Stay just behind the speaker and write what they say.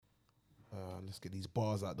let's get these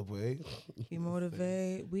bars out the way. We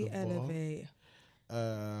motivate, we elevate. Do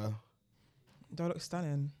I look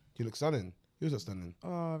stunning? You look stunning. You look stunning.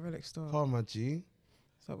 Oh, Rellik, stop. Oh, my G.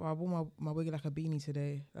 So I wore my wig like a beanie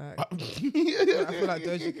today. Like, I feel like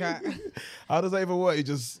Doja Cat. How does that even work? You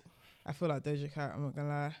just... I feel like Doja Cat, I'm not gonna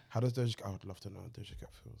lie. How does Doja Cat... I would love to know how Doja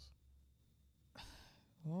Cat feels.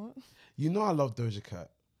 What? You know I love Doja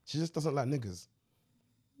Cat. She just doesn't like niggas.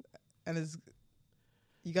 And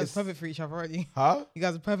you guys are perfect for each other, aren't you? Huh? You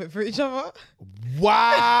guys are perfect for each other.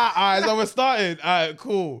 Wow. All right, so we're starting. All right,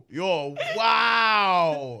 cool. Yo,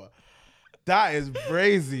 wow. That is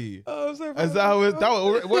crazy. Oh, I'm so proud. Is that how it's...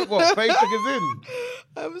 What? Face check is in?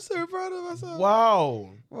 I'm so proud of myself.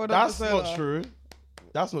 Wow. Well, that's not true.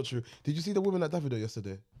 That's not true. Did you see the woman at Davido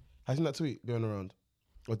yesterday? Have you seen that tweet going around?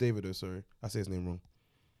 Or Davido, sorry. I say his name wrong.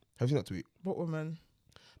 Have you seen that tweet? What woman?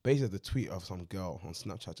 Basically, the tweet of some girl on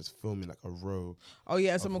Snapchat just filming like a row. Oh,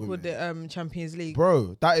 yeah, someone called the Champions League.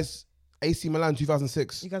 Bro, that is AC Milan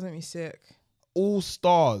 2006. You guys make me sick. All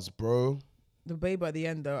stars, bro. The babe at the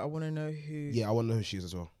end, though, I want to know who... Yeah, I want to know who she is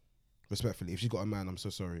as well. Respectfully. If she's got a man, I'm so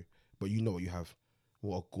sorry. But you know what you have.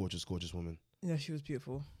 What a gorgeous, gorgeous woman. Yeah, she was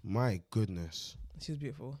beautiful. My goodness. She was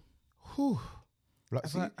beautiful. Whew. Like, I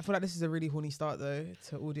feel like this is a really horny start, though,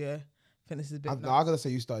 to audio. I think this is a bit... I'm going to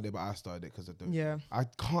say you started it, but I started it because of Doja. Yeah. I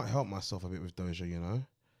can't help myself a bit with Doja, you know?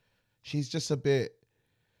 She's just a bit...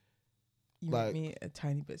 You make me a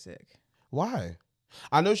tiny bit sick. Why?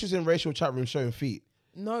 I know she's in racial chat room showing feet.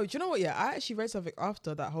 No, do you know what? Yeah, I actually read something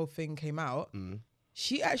after that whole thing came out.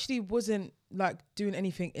 She actually wasn't like doing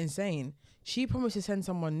anything insane. She promised to send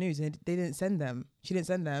someone news and they didn't send them. She didn't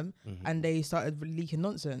send them and they started leaking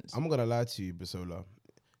nonsense. I'm not going to lie to you, Bisola.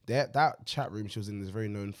 That chat room she was in is very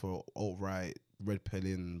known for alt-right, red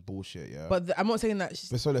pilling bullshit, yeah? But I'm not saying that...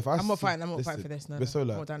 Bisola, I'm not fighting for this, no.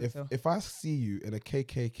 Bisola, if I see you in a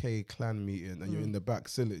KKK clan meeting and you're in the back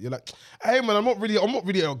silly, you're like, hey man, I'm not really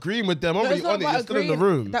agreeing with them. I'm really on it. You're still in the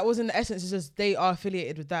room. That wasn't the essence. It's just they are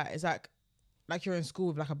affiliated with that. It's like you're in school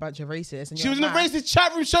with like a bunch of racists. And she was in a racist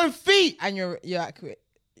chat room showing feet. And you're like...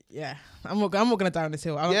 Yeah, I'm not gonna die on this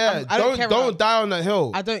hill. I don't die on that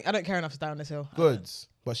hill. I don't care enough to die on this hill. Good,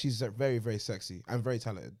 but she's very, very sexy and very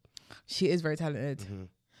talented. She is very talented.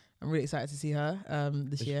 I'm really excited to see her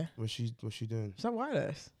this year. What's she doing? She's on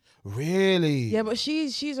Wireless. Really? Yeah, but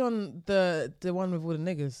she's on the one with all the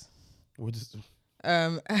niggas.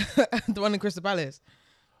 The one in Crystal Palace.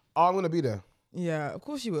 Oh, I'm gonna be there. Yeah, of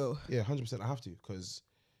course you will. Yeah, 100%. I have to because.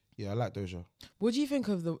 Yeah, I like Doja. What do you think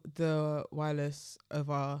of the Wireless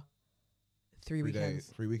of our 3 weekends?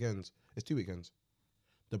 3 weekends. It's 2 weekends.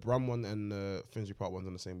 The Brum one and the Finsbury Park one's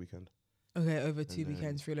on the same weekend. Okay, over 2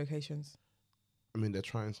 weekends, 3 locations. I mean, they're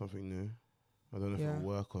trying something new. I don't know if it'll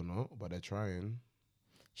work or not, but they're trying.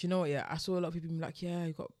 Do you know what? Yeah, I saw a lot of people be like, yeah,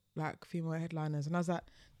 you got like female headliners. And I was like,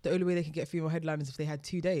 the only way they can get female headliners is if they had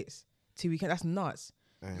 2 dates, 2 weekends. That's nuts.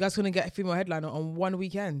 You guys couldn't get a female headliner on 1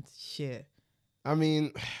 weekend. Shit. I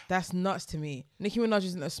mean... That's nuts to me. Nicki Minaj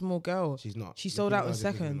isn't a small girl. She's not. She sold out in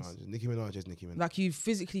seconds. Nicki Minaj is Nicki Minaj. Like, you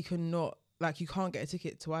physically could not... Like, you can't get a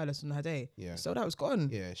ticket to Wireless on her day. Yeah. Sold out, it's gone.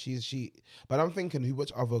 Yeah, she... But I'm thinking,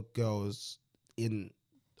 which other girls in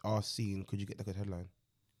our scene could you get like a headline?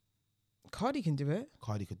 Cardi can do it.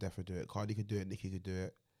 Cardi could definitely do it. Cardi could do it. Nicki could do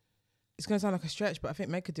it. It's going to sound like a stretch, but I think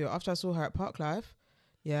Meg could do it. After I saw her at Park Life,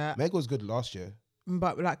 yeah. Meg was good last year.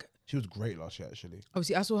 But like... She was great last year, actually.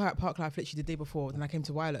 Obviously, I saw her at Park Life literally the day before. Then I came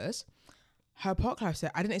to Wireless. Her Park Life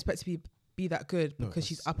set, I didn't expect to be that good because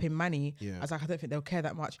she's up in money. Yeah. I was like, I don't think they'll care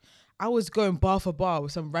that much. I was going bar for bar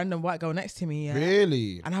with some random white girl next to me. Yeah?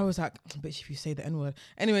 Really? And I was like, bitch, if you say the N-word.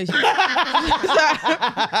 Anyways. I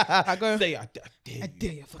go, say I dare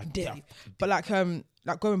you, fucking dare you. But like going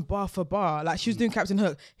bar for bar. Like she was doing Captain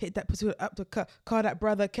Hook. Hit that pussy up the call that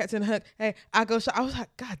brother, Captain Hook. Hey, I go shot. I was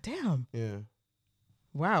like, God damn. Yeah.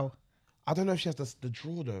 Wow. I don't know if she has the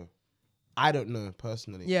draw though. I don't know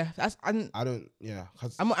personally. Yeah, I'm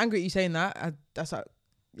not angry at you saying that. That's like,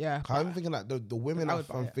 yeah. I'm thinking like the women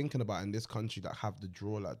I'm thinking about in this country that have the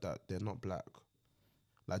draw like that, they're not black.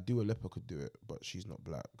 Like Dua Lipa could do it, but she's not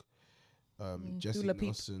black. Jessie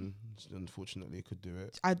Nelson, unfortunately, could do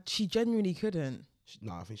it. She genuinely couldn't.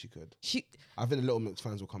 No, I think she could. I think the Little Mix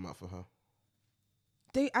fans will come out for her.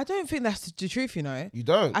 I don't think that's the truth, you know. You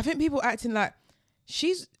don't? I think people acting like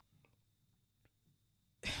she's...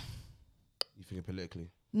 You think politically?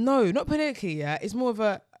 No, not politically, yeah. It's more of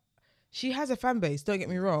a... She has a fan base, don't get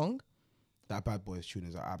me wrong. That Bad Boys tune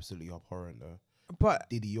is absolutely abhorrent, though. But...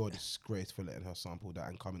 Diddy, you're disgraceful letting her sample that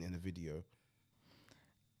and coming in the video.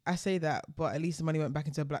 I say that, but at least the money went back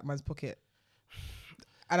into a black man's pocket.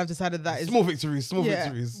 And I've decided that small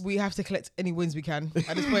victories. We have to collect any wins we can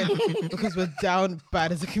at this point because we're down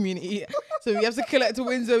bad as a community. So we have to collect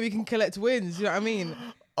wins where we can collect wins. You know what I mean?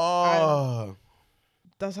 Oh.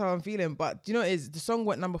 That's how I'm feeling. But do you know what it is? The song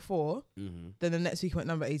went number 4. Then the next week went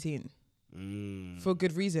number 18. For a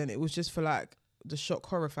good reason. It was just for like the shock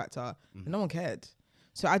horror factor. And no one cared.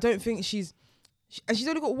 So I don't think she's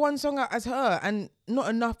only got one song out as her and not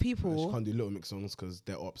enough people. She can't do Little Mix songs because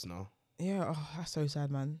they're ops now. Yeah, that's so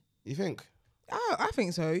sad, man. You think? I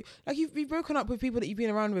think so. Like, you've broken up with people that you've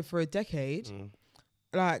been around with for a decade.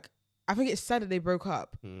 Like, I think it's sad that they broke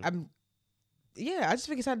up. I just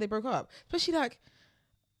think it's sad they broke up. Especially, like,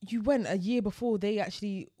 you went a year before they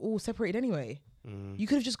actually all separated anyway. You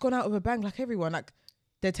could have just gone out with a bang like everyone. Like,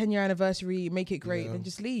 their 10-year anniversary, make it great, and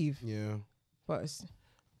just leave. Yeah. But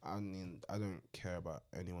I mean, I don't care about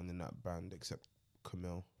anyone in that band except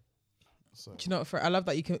Camille. So. Do you know what? I love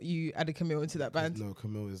that you added Camille into that band. No,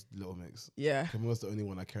 Camille is Little Mix. Yeah. Camille's the only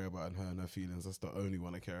one I care about, and her and her feelings. That's the only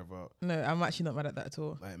one I care about. No, I'm actually not mad at that at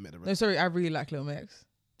all. I ain't met the rest. No, sorry, I really like Little Mix.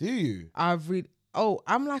 Do you?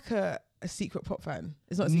 I'm like a secret pop fan.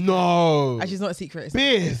 It's not a secret. No. Actually, it's not a secret.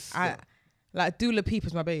 Like Dua Peep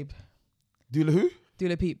is my babe. Dua who?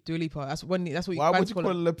 Dua Peep. Dua Lipa. That's what Why would you call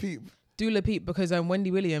her La Peep? Dua Peep because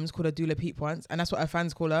Wendy Williams called her Dua Peep once, and that's what her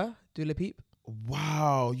fans call her, Dua Peep.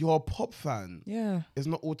 Wow, you're a pop fan. Yeah. It's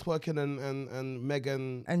not all twerking and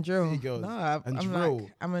Megan and drill. Girls. No, I'm drill.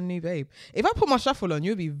 Like, I'm a new babe. If I put my shuffle on,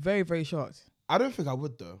 you'd be very, very shocked. I don't think I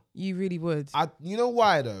would though. You really would. You know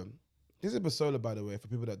why though? This is Bisola, by the way, for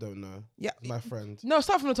people that don't know. Yeah. My friend. No,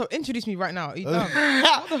 start from the top. Introduce me right now. Are you dumb?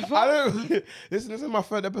 What the fuck? This is my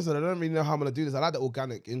third episode. I don't really know how I'm going to do this. I like the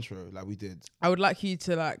organic intro like we did. I would like you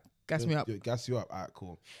to like gas me up. Gas you up. All right,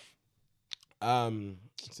 cool.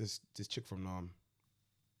 It's this chick from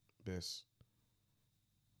Bis.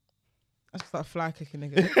 I start fly kicking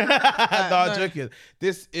nigga. No, I'm joking.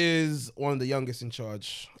 This is one of the youngest in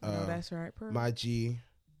charge. No, that's right, bro. My G.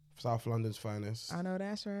 South London's finest. I know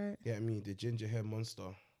that's right. Get me, the ginger hair monster.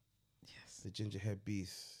 Yes. The ginger hair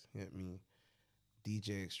beast. Get me,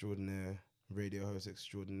 DJ extraordinaire, radio host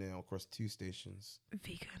extraordinaire across 2 stations.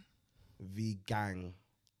 Vegan,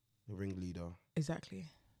 the ringleader. Exactly.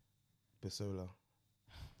 Bisola.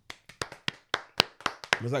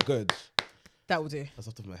 Was that good? That will do. That's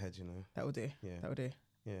off the top of my head, you know. That will do. Yeah. That will do.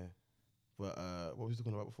 Yeah. But what was we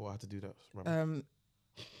talking about before I had to do that?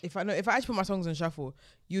 If I actually put my songs on shuffle,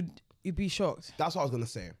 you'd be shocked. That's what I was gonna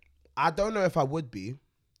say. I don't know if I would be,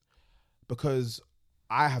 because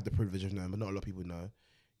I have the privilege of knowing, but not a lot of people know.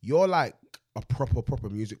 You're like a proper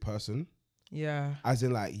music person. Yeah. As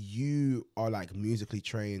in, like, you are like musically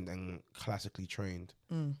trained and classically trained.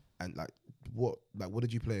 And what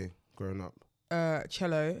did you play growing up?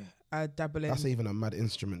 Cello. I dabble in. That's even a mad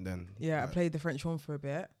instrument then. Yeah, like, I played the French horn for a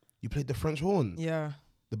bit. You played the French horn? Yeah.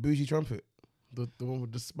 The bougie trumpet? The one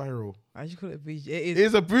with the spiral. I just call it bougie. It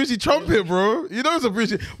is a bougie trumpet, bro. You know it's a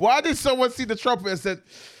bougie. Why did someone see the trumpet and said,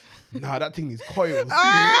 nah, that thing needs coils.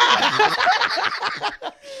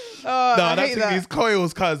 That thing needs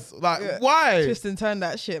coils, cuz. Like, why? Twist and turn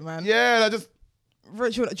that shit, man. Yeah, that just... Do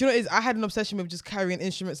you know what it is? I had an obsession with just carrying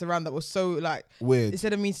instruments around that was so, like... weird.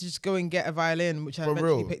 Instead of me to just go and get a violin, which I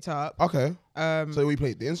eventually picked up. Okay. So we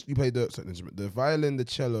played the instrument, the violin, the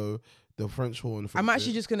cello, the French horn. I'm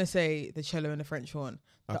actually just going to say the cello and the French horn.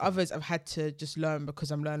 The others I've had to just learn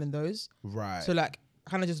because I'm learning those. Right. So like,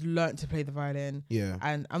 I kind of just learned to play the violin. Yeah.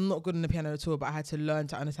 And I'm not good on the piano at all, but I had to learn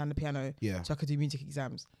to understand the piano. Yeah. So I could do music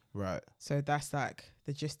exams. Right. So that's like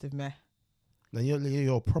the gist of me. Now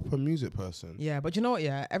you're a proper music person. Yeah, but you know what?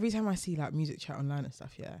 Yeah, every time I see like music chat online and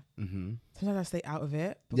stuff, yeah, sometimes I stay out of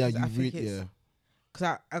it. Yeah, you read. Yeah.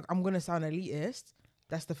 Because I'm gonna sound elitist.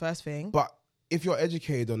 That's the first thing. But if you're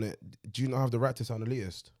educated on it, do you not have the right to sound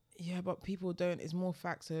elitist? Yeah, but people don't. It's more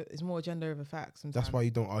facts. It's more agenda over facts. Sometimes. That's why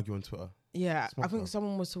you don't argue on Twitter. Yeah, I think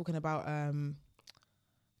someone was talking about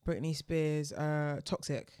Britney Spears'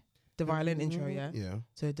 "Toxic," the violin intro. Yeah. Yeah.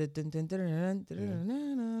 So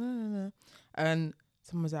and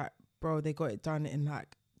someone was like, "Bro, they got it done in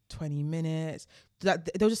like 20 minutes." Like,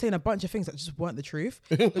 they were just saying a bunch of things that just weren't the truth.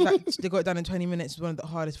 It was like they got it done in 20 minutes. It's one of the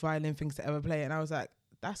hardest violin things to ever play, and I was like,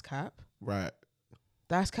 "That's cap." Right.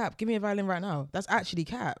 That's cap. Give me a violin right now. That's actually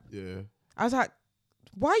cap. Yeah. I was like,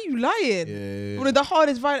 why are you lying? Yeah. One of the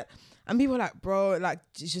hardest violin. And people were like, bro, like,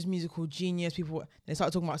 it's just musical genius. People, they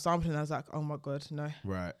started talking about sampling. And I was like, oh my God, no.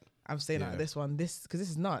 Right. I'm staying out of this one. Because this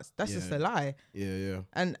is nuts. That's just a lie. Yeah, yeah.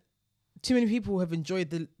 And too many people have enjoyed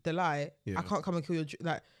the lie. Yeah. I can't come and kill your,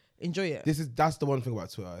 like, enjoy it. That's the one thing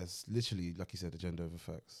about Twitter. It's literally, like you said, agenda over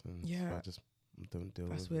facts. And yeah. I just don't deal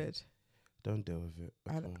with it. That's weird. Don't deal with it.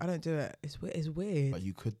 I don't do it. It's weird. But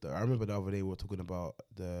you could though. I remember the other day we were talking about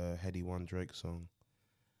the Heady One Drake song.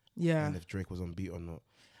 Yeah. And if Drake was on beat or not.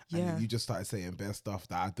 Yeah. And you just started saying bare stuff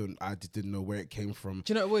that I just didn't know where it came from.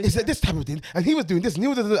 Do you know what it was? He said this type of thing, and he was doing this, and he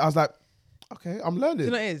was. I was like, okay, I'm learning. Do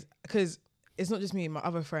you know what it is? Because it's not just me. My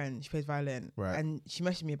other friend, she plays violin, right? And she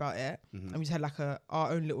messaged me about it, mm-hmm. and we just had like our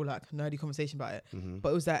own little like nerdy conversation about it. Mm-hmm. But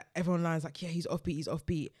it was that everyone line's like, yeah, he's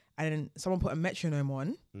offbeat, and then someone put a metronome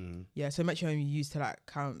on. Mm-hmm. Yeah, so metronome you use to like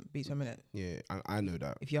count beats per minute. Yeah, I know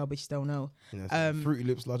that. If y'all bitches don't know, Fruity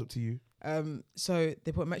Loops large up to you. So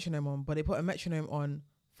they put a metronome on, but they put a metronome on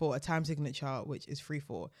for a time signature, which is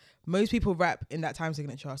 3/4. Most people rap in that time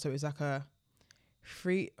signature, so it's like a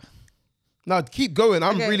free. No, keep going.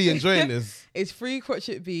 I'm really enjoying this. It's 3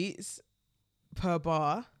 crotchet beats per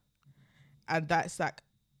bar, and that's like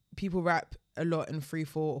people rap a lot in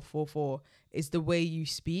 3/4 or 4/4. It's the way you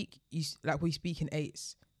speak. Like we speak in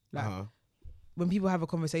 8s. Like when people have a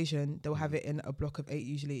conversation, they'll have it in a block of 8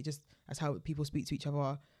 usually. Just that's how people speak to each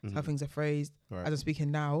other. That's how things are phrased. Right. As I'm speaking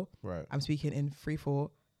now, right. I'm speaking in 3/4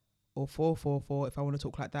 or 4/4 if I want to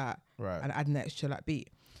talk like that, right? And add an extra like beat.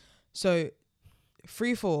 So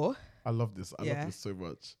 3/4. I love this. I love this so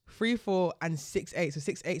much. 3/4 and 6/8. So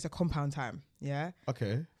 6/8 is a compound time. Yeah.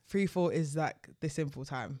 Okay. 3/4 is like the simple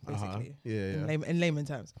time, basically. Yeah. In layman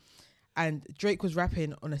terms. And Drake was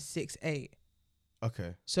rapping on a 6/8.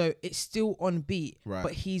 Okay. So it's still on beat, right?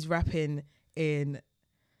 But he's rapping in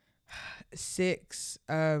 6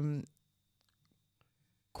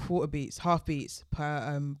 quarter beats, half beats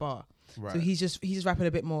per bar. Right. So he's just rapping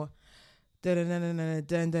a bit more. Like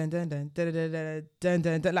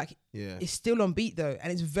it's still on beat though,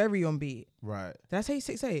 and it's very on beat. Right. Did I say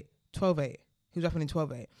 6/8? 12/8. He was rapping in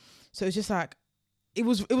 12/8. So it's just like it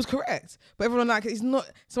was correct, but everyone like it's not.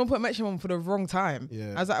 Someone put a metronome on for the wrong time.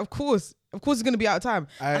 Yeah. I was like, of course it's gonna be out of time.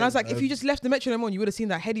 And I was like, if you just left the metronome on, you would have seen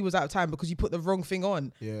that Heady was out of time because you put the wrong thing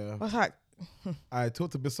on. Yeah. I was like, I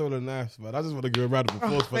talked to Bisola Knife, but I just want to give a round of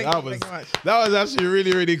applause for that was actually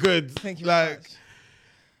really, really good. Thank you. Like,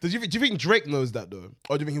 do you think Drake knows that though,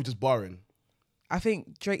 or do you think he was just barring? I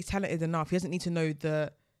think Drake's talented enough. He doesn't need to know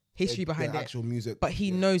the history behind the actual music, but he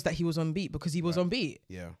knows that he was on beat because he was on beat.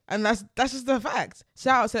 Yeah, and that's just the fact.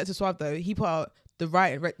 Shout out Selector Suave though. He put out the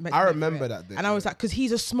right. I remember that, and I was like, because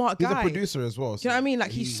he's a smart guy. He's a producer as well. Do you know what I mean? Like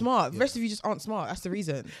he's smart. The rest of you just aren't smart. That's the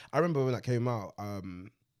reason. I remember when that came out.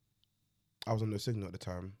 I was on No Signal at the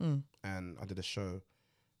time, and I did a show,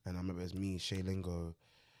 and I remember it was me, Shay Lingo,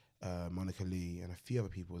 Monica Lee, and a few other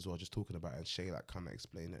people as well, just talking about it. And Shay like kind of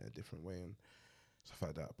explained it in a different way and stuff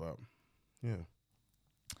like that. But yeah.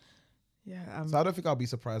 So I don't think I'll be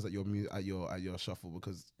surprised at your at your shuffle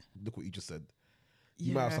because look what you just said.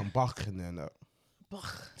 You might have some Bach in there.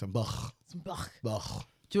 Some Bach. Do you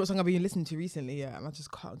know what song I've been listening to recently? Yeah, and I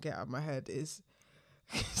just can't get out of my head. It's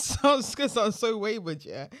gonna sound so wayward.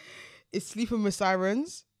 Yeah, it's Sleeping with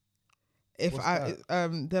Sirens. They're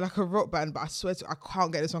like a rock band, but I swear I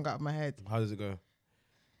can't get the song out of my head. How does it go?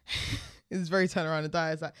 It's very turn around and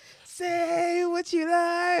die. It's like, say what you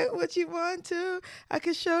like, what you want to. I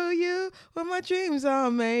can show you what my dreams are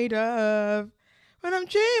made of. When I'm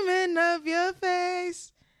dreaming of your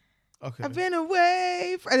face. Okay. I've been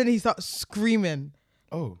away. And then he starts screaming.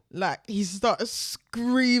 Oh. Like, he starts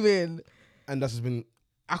screaming. And that's just been...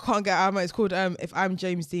 I can't get out of my... It's called If I'm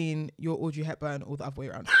James Dean, You're Audrey Hepburn, or the other way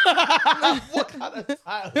around. What kind of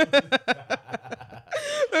title is that?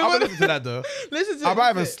 I'm gonna listen to that though. Listen to it. I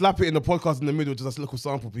might even slap it in the podcast in the middle, just as a little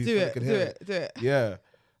sample piece. Do it. Yeah.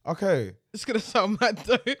 Okay. It's gonna sound mad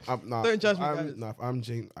though. Don't judge me, guys. If I'm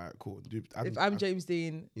James, alright, cool. Dude, if I'm James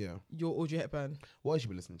Dean, yeah, you're Audrey Hepburn. What else you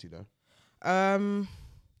been listening to though?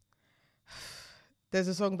 There's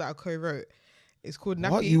a song that I co-wrote. It's called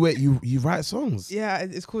Nappy. What you write songs? Yeah,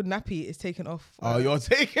 it's called Nappy. It's taken off. Oh, you're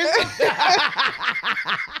taking.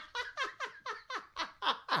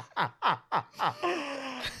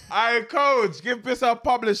 Alright, coach, give this up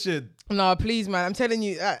publishing. No, please, man. I'm telling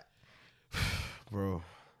you that. Bro.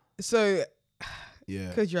 So,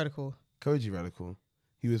 yeah. Koji Radical.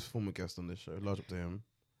 He was a former guest on this show. Large up to him.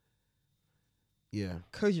 Yeah.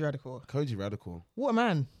 Koji Radical. What a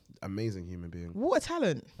man. Amazing human being. What a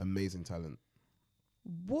talent. Amazing talent.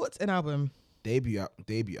 What an album. Debut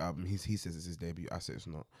album. He says it's his debut. I say it's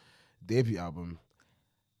not. Debut album.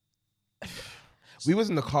 We was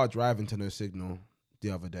in the car driving to No Signal the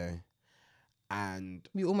other day, and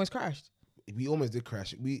we almost crashed. We almost did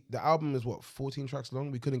crash. The album is 14 tracks long.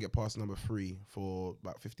 We couldn't get past number 3 for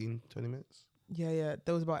about 15, 20 minutes. Yeah.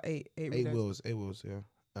 There was about 8 wheels, yeah.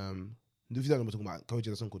 If you don't know what we're talking about, Koji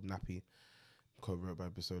has a song called Nappy, co-wrote by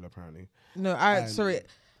Bisola apparently. No, sorry.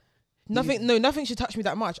 Nothing should touch me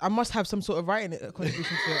that much. I must have some sort of writing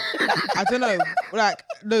contribution to it. I don't know. Like,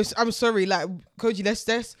 no, I'm sorry. Like, Koji,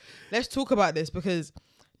 let's talk about this because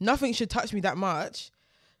nothing should touch me that much.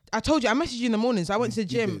 I told you, I messaged you in the morning. So I went to the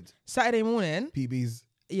gym Saturday morning. PBs.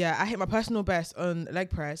 Yeah, I hit my personal best on leg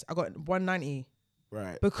press. I got 190.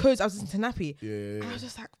 Right. Because I was listening to Nappy. Yeah. I was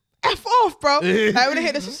just like, F off, bro. Like, when I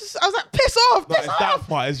hit this, I was like, piss off. It's that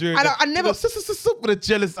part. It's really. I never. With a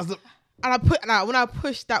jealous. And when I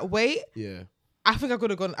pushed that weight, I think I could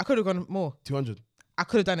have gone more. 200. I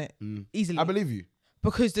could have done it easily. I believe you.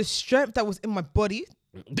 Because the strength that was in my body.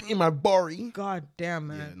 God damn,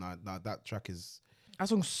 man. Yeah, nah, that track is. That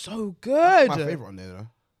song's so good. That's my favorite on there, though.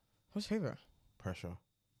 What's your favorite? Pressure.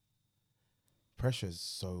 Pressure is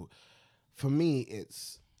so. For me,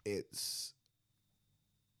 it's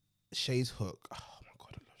Shay's hook. Oh my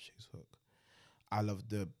God, I love Shay's hook. I love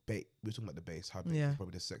the bass. We're talking about the bass. How bass is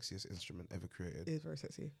probably the sexiest instrument ever created. It is very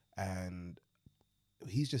sexy. And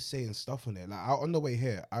he's just saying stuff on it. Like on the way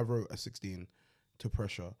here, I wrote a 16 to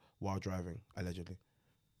Pressure while driving, allegedly.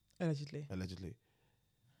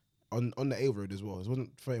 On the A road as well. It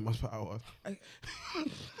wasn't 30 miles per hour.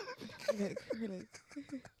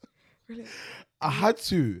 Really? I had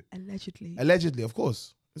to. Allegedly, of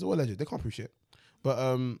course. It's all alleged. They can't prove shit. But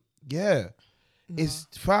yeah. No. It's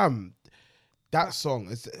fam. That song,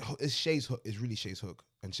 it's Shay's hook. It's really Shay's hook.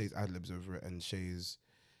 And Shay's ad-libs over it. And Shay's,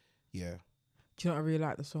 yeah. Do you know what I really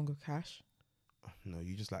like the song of Cash? No,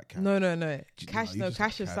 you just like Cash. No.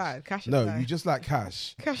 Cash aside. No, you just like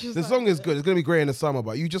Cash. The song is good. It's going to be great in the summer,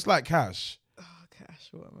 but you just like Cash. Oh, Cash,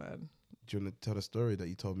 what, man? Do you want to tell the story that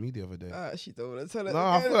you told me the other day? She don't want to tell it. No,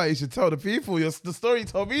 I feel like you should tell the people the story you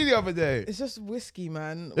told me the other day. It's just whiskey,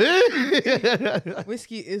 man.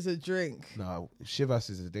 Whiskey is a drink. No, Shivas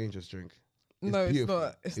is a dangerous drink. No,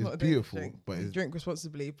 beautiful. It's not a beautiful, drink. But drink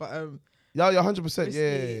responsibly. But yeah, 100%.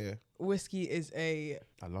 Yeah. Whiskey is I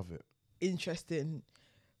love it. Interesting.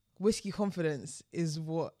 Whiskey confidence is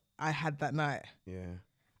what I had that night. Yeah.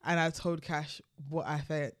 And I told Cash what I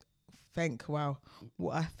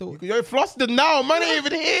what I thought. You're flustered now. Man ain't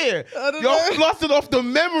even here. You're flustered off the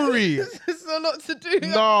memory. There's a lot to do.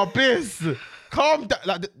 Nah, Biz. Calm down.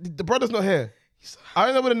 Like the brother's not here. I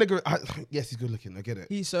don't know what a nigga. Yes, he's good looking. I get it.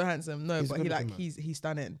 He's so handsome. No, but he's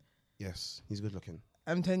stunning. Yes, he's good looking.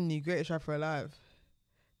 I'm telling you, greatest rapper alive.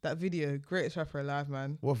 That video, greatest rapper alive,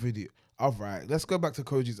 man. What video? All right, let's go back to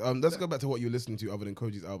Koji's. Let's go back to what you're listening to other than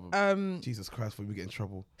Koji's album. Jesus Christ, for we get in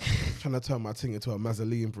trouble. Trying to turn my thing into a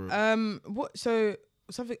Mazzoline, bro. So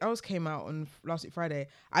something else came out on last week Friday.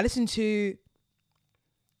 I listened to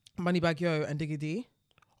Moneybagg Yo and Digga D.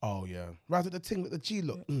 Oh yeah, right at the thing with the G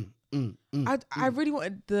look. I really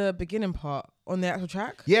wanted the beginning part on the actual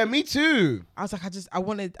track. Yeah, me too. I was like, I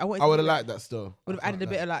would have liked that still. Would have added a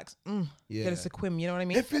bit of like, get us a quim, you know what I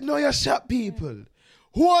mean? If you know your shot, people.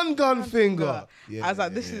 One gun finger. Yeah, I was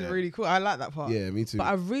like, this is really cool. I like that part. Yeah, me too. But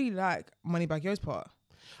I really like Moneybagg Yo's part.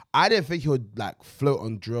 I didn't think he would like float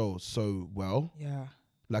on drill so well. Yeah.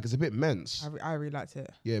 Like it's a bit men's. I really liked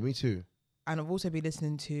it. Yeah, me too. And I've also been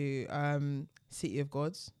listening to City of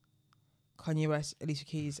Gods, Kanye West, Alicia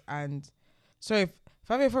Keys, and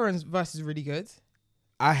Fabio Foreign's verse is really good.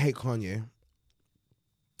 I hate Kanye.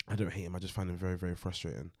 I don't hate him. I just find him very, very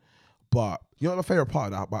frustrating. But you know what my favorite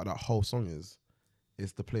part about that whole song is?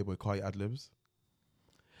 It's the Playboy Carti ad-libs.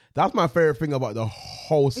 That's my favorite thing about the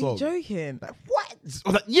whole song. Are you joking? Like, what? I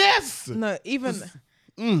was like, yes! No, even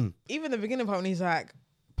the beginning part when he's like,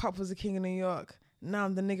 Pop was the king of New York. Now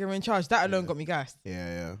I'm the nigga in charge. That alone got me gassed.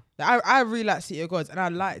 Yeah. Like, I really like City of Gods, and I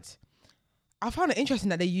found it interesting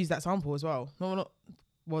that they used that sample as well.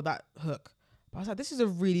 That hook. But I was like, this is a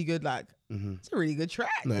really good, it's a really good track,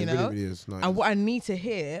 no, you know? It really is. No, and what I need to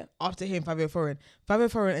hear after hearing Fabio Foreign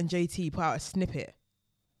and JT put out a snippet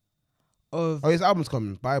of... Oh, his album's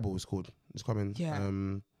coming. Bible is called. It's coming. Yeah.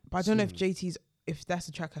 But I don't know if that's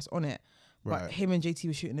the track that's on it. Right. But him and JT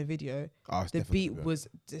were shooting the video. Oh, the beat was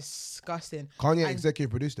disgusting. Kanye executive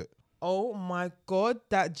produced it. Oh my God,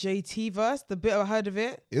 that JT verse, the bit I heard of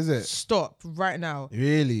it. Is it? Stop right now.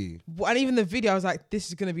 Really? And even the video, I was like, this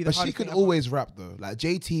is going to be the hardest thing. But she could always rap though. Like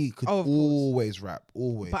JT could always rap.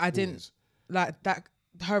 Always. But I didn't like that,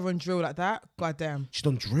 her on drill like that. God damn. She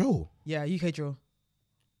done drill? Yeah, UK drill.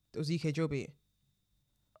 It was a UK drill beat.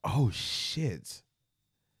 Oh shit.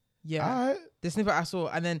 Yeah. All right. The snippet I saw.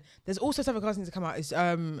 And then there's also something else needs to come out. It's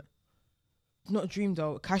not Dream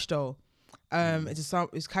Doll, Cash Doll.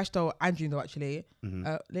 It's Cash Doll and Dream Doll actually.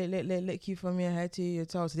 Lick you from your head to your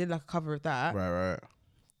toe. So they did like a cover of that. Right.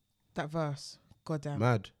 That verse. God damn.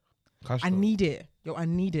 Mad. Cash Doll. I need it. I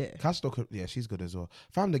need it. Cash Doll, yeah, she's good as well.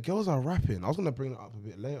 Fam, the girls are rapping. I was going to bring that up a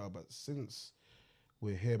bit later, but since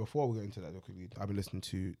we're here. Before we get into that, quickly, I've been listening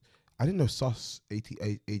to. I didn't know Sus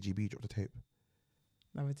AGB dropped the tape.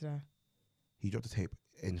 Never did I. He dropped the tape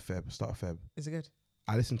in start of Feb. Is it good?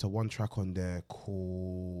 I listened to one track on there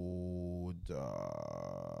called.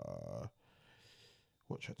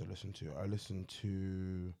 What track did I listen to? I listened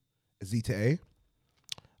to Z to A.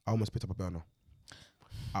 I almost picked up a burner.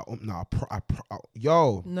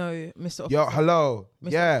 Yo. No, Mr. Officer. Yo, hello.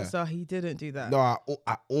 Mr. Yeah. Officer, he didn't do that. No,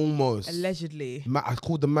 I almost. Allegedly. I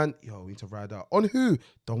called the man. Yo, we need to ride out. On who?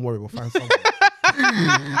 Don't worry, we'll find someone.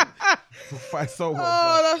 We'll find someone.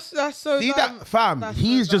 Oh, that's so See dumb. that, fam? That's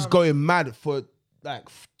He's so just dumb. going mad for like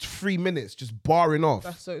 3 minutes, just barring off.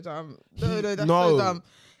 That's so dumb. No, that's so dumb.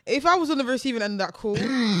 If I was on the receiving end of that call,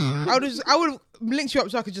 I would have linked you up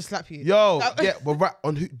so I could just slap you. Yo, yeah, we're right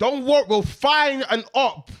on who. Don't worry, we'll find an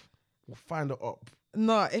op. We'll find an op.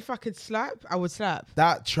 No, if I could slap, I would slap.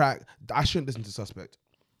 That track, I shouldn't listen to Suspect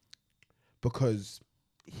because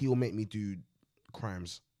he'll make me do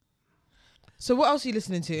crimes. So what else are you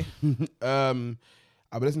listening to? I've been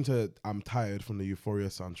listening to I'm Tired from the Euphoria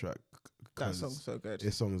soundtrack. That song's so good.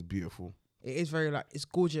 This song is beautiful. It is very it's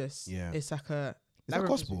gorgeous. Yeah. It's like a... Is that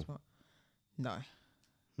gospel? No.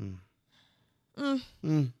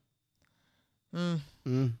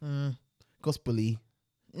 Gospel-y.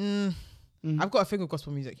 I've got a thing with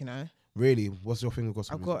gospel music, you know. Really? What's your thing with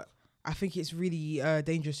gospel music? I think it's really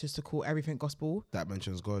dangerous just to call everything gospel. That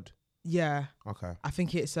mentions God. Yeah. Okay. I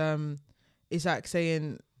think it's like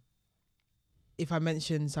saying if I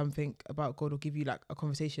mention something about God or give you like a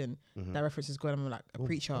conversation that references God, I'm like a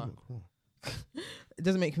preacher. Cool. It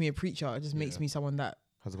doesn't make me a preacher. It just makes me someone that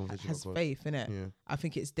has faith in it. Yeah. I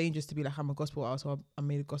think it's dangerous to be like, I'm a gospel artist, so I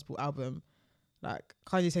made a gospel album. Like,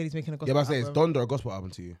 Kanye saying he's making a gospel album. Yeah, but I say, is Donda a gospel album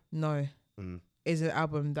to you? No. It's an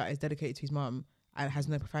album that is dedicated to his mum and has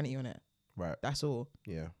no profanity on it. Right. That's all.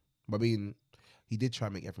 Yeah. But I mean, he did try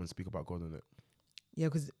and make everyone speak about God on it. Yeah,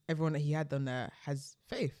 because everyone that he had on there has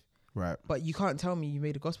faith. Right. But you can't tell me you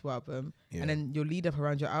made a gospel album and then your lead up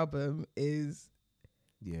around your album is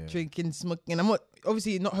drinking, smoking. I'm not,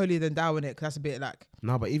 obviously not holier than thou in it, because that's a bit like...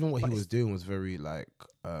 No, but even what he was doing was very like...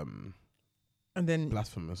 and then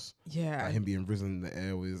blasphemous. Yeah. Like him being risen in the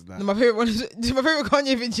air was like... No, my favourite one is my favourite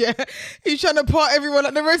Kanye video. He's trying to part everyone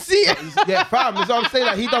at the Red Sea. Yeah, fam, that's what I'm saying.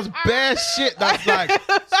 Like, he does bare shit that's like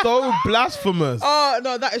so blasphemous. Oh,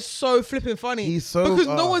 no, that is so flipping funny. He's so... Because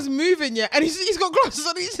no one's moving yet. And he's got glasses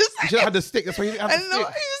on. He's just... He should have had the stick. That's why he didn't have the stick. No, he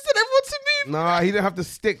just said everyone to move. Nah, he didn't have the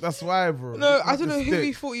stick. That's why, bro. No, I don't know who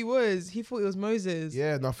he thought he was. He thought it was Moses.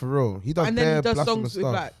 Yeah, no, for real. He does and then he does songs stuff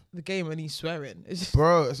with like the game and he's swearing. It's just...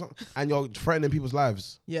 Bro, it's not, and you're threatening people's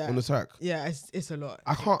lives on the track. Yeah, it's a lot.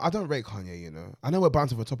 I don't rate Kanye, you know. I know we're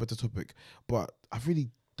bouncing from topic to topic, but I really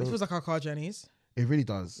don't. It feels like our car journeys. It really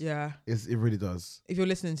does. Yeah. It really does. If you're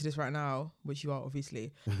listening to this right now, which you are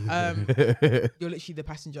obviously, you're literally the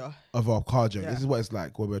passenger of our car journey. Yeah. This is what it's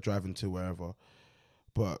like when we're driving to wherever.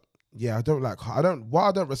 But yeah, what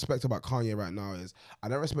I don't respect about Kanye right now is I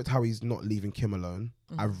don't respect how he's not leaving Kim alone.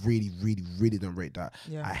 I really, really, really don't rate that.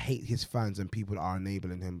 Yeah. I hate his fans and people that are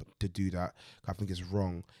enabling him to do that. I think it's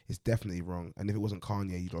wrong. It's definitely wrong. And if it wasn't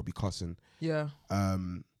Kanye, you'd all be cussing. Yeah.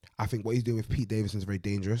 I think what he's doing with Pete Davidson is very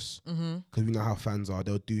dangerous because we know how fans are.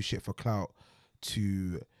 They'll do shit for clout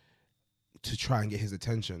to try and get his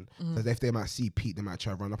attention. So if they might see Pete, they might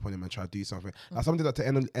try to run up on him and try to do something. Like someone did that to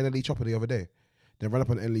NLE Chopper the other day. They ran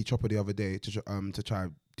up on NLE Chopper the other day to try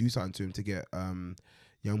to do something to him to get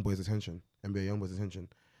Youngboy's attention, NBA Youngboy's attention.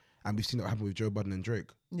 And we've seen that happen with Joe Budden and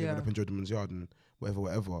Drake. They ran up in Joe Budden's yard and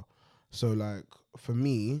whatever. So like for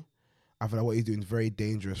me, I feel like what he's doing is very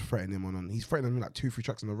dangerous, threatening him he's threatening him like 2-3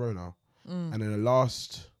 tracks in a row now. And then the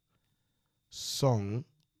last song,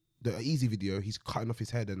 the Easy video, he's cutting off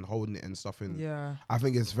his head and holding it and stuff. And I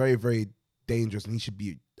think it's very, very dangerous and he should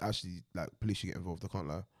be actually, like, police should get involved. I can't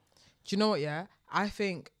lie. Do you know what, yeah? I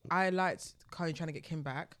think I liked Kanye trying to get Kim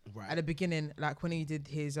back. Right. At the beginning, like when he did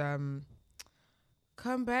his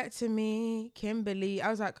Come Back to Me, Kimberly. I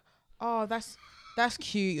was like, oh, that's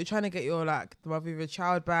cute. You're trying to get your like the mother of your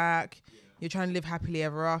child back. Yeah. You're trying to live happily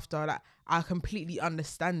ever after. Like I completely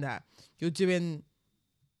understand that. You're being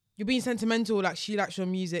sentimental. Like she likes your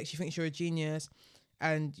music. She thinks you're a genius,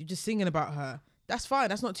 and you're just singing about her. That's fine.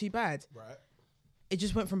 That's not too bad. Right. It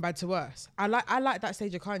just went from bad to worse. I like that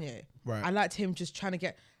stage of Kanye. Right. I liked him just trying to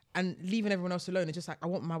get and leaving everyone else alone. It's just like, I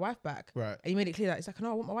want my wife back. Right. And he made it clear that it's like,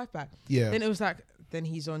 no, I want my wife back. Yeah. Then it was like, then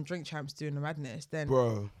he's on Drink Champs doing the madness.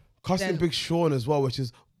 Then cussing Big Sean as well, which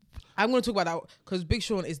is... I'm going to talk about that because Big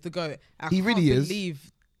Sean is the GOAT. He really is. I can't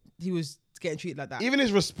believe he was getting treated like that. Even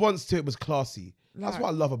his response to it was classy. Like, that's what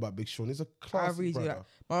I love about Big Sean. He's a classy brother.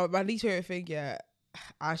 My least favorite thing,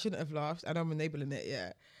 I shouldn't have laughed. I know I'm enabling it.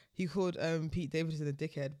 Yeah, he called Pete Davidson a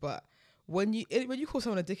dickhead, but when you call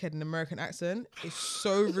someone a dickhead in an American accent, it's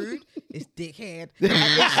so rude. It's dickhead. Like,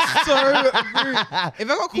 it's so rude.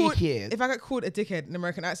 If I got called a dickhead in an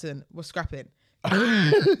American accent, we're scrapping.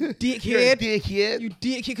 Dickhead. Dickhead. You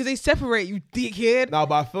dickhead. Because they separate, you dickhead. No,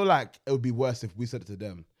 but I feel like it would be worse if we said it to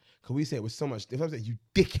them. Because we say it with so much. If I say you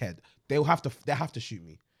dickhead, they have to shoot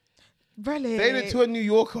me. Really? Saying it to a New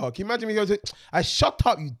Yorker. Can you imagine me going to, I shut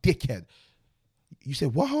up, you dickhead. You say,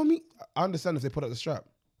 what, homie? I understand if they put up the strap.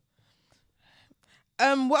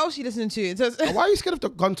 What else are you listening to? It says, why are you scared of the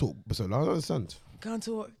gun talk, Bisola? I don't understand. Gun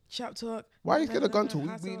talk, chap talk. Why are you scared of gun talk?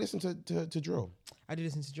 We listen to drill. I do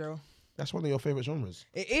listen to drill. That's one of your favourite genres.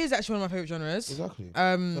 It is actually one of my favourite genres. Exactly.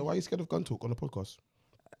 So why are you scared of gun talk on the podcast?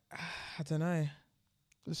 I don't know.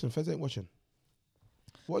 Listen, Fez ain't watching.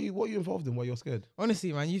 What are you involved in while you're scared?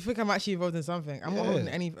 Honestly, man, you think I'm actually involved in something. I'm not involved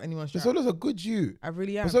in anyone's strap. Bisola's a good you. I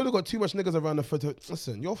really am. Bisola got too much niggas around the photo.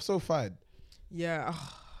 Listen, you're so fired. Yeah.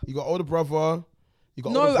 You got older brother. You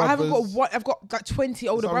got no, I haven't got one. I've got like 20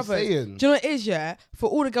 older brothers. Do you know what it is, yeah? For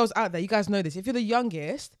all the girls out there, you guys know this. If you're the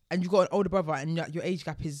youngest and you've got an older brother and your age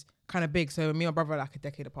gap is kind of big, so me and my brother are like a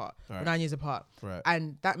decade apart, right. 9 years apart. Right.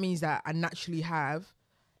 And that means that I naturally have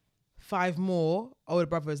 5 more older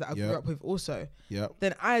brothers that I grew up with also. Yeah.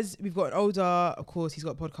 Then as we've gotten older, of course, he's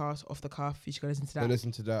got a podcast, Off the Cuff. You should go listen to that. Go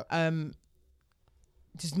listen to that.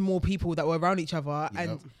 Just more people that were around each other,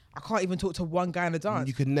 and I can't even talk to one guy in the dance.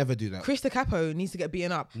 You could never do that. Chris the Capo needs to get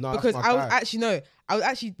beaten up. No, because I was actually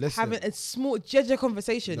having a small judge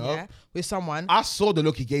conversation, with someone. I saw the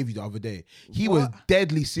look he gave you the other day. He was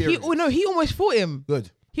deadly serious. He almost fought him.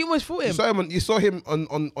 Good. He almost fought him. You saw him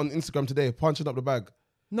on Instagram today, punching up the bag.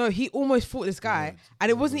 No, he almost fought this guy, and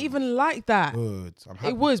it wasn't even like that. Good. I'm happy.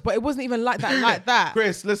 It was, but it wasn't even like that. Like that.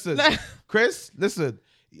 Chris, listen. Chris, listen.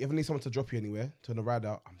 You ever need someone to drop you anywhere, turn the ride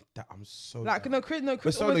out? I'm so like down. no,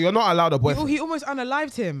 Chris. Bisola, you're not allowed a boyfriend. He almost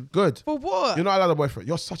unalived him. Good. For what? You're not allowed a boyfriend.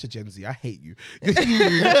 You're such a Gen Z. I hate you.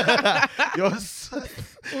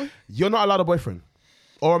 You're not allowed a boyfriend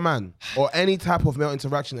or a man or any type of male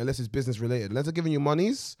interaction unless it's business related. Unless they're giving you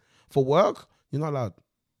monies for work, you're not allowed.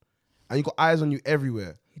 And you got eyes on you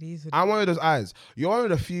everywhere. I'm one of those eyes. You're one of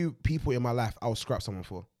the few people in my life I will scrap someone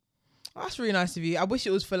for. Oh, that's really nice of you. I wish it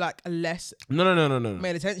was for like a less no.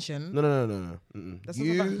 male attention. No. That's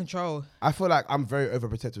not about control. I feel like I'm very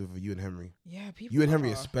overprotective of you and Henry. Yeah, people. You and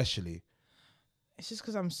Henry especially. It's just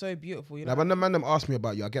because I'm so beautiful. You know. Like when the man them ask me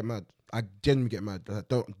about you, I get mad. I genuinely get mad. Like,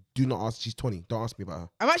 do not ask. She's 20. Don't ask me about her.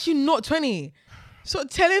 I'm actually not 20.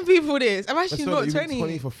 Stop telling people this. I'm actually not 20. You've been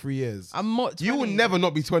 20 for 3 years. I'm not 20. You will never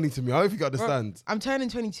not be 20 to me. I don't think you understand. Bro, I'm turning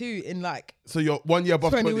 22 in like... So you're 1 year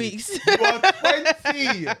above 20 weeks. You are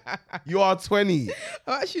 20. You are 20.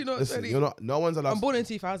 I'm actually not 20. You're not... No one's allowed... I'm born in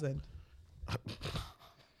 2000.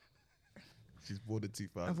 She's born in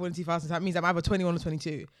 2000. I'm born in 2000. So that means I'm either 21 or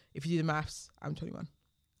 22. If you do the maths, I'm 21.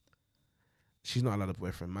 She's not allowed a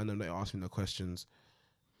boyfriend. Man, don't ask me no questions.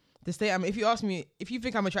 The state if you ask me, if you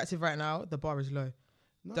think I'm attractive right now, the bar is low.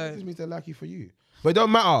 No, that just means they like you for you. But it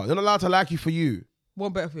don't matter. They're not allowed to like you for you.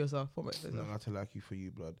 One better for yourself. They're not allowed to like you for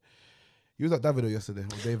you, blood. You was at Davido yesterday.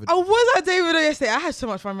 David. I was at Davido yesterday. I had so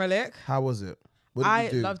much fun, Rellik. How was it? What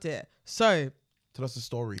did you do? Loved it. So. Tell us the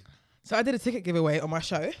story. So I did a ticket giveaway on my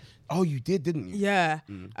show. Oh, you did, didn't you? Yeah.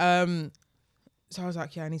 So I was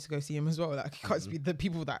like, yeah, I need to go see him as well. Like, it can't just be the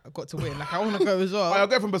people that got to win. Like, I want to go as well. I'll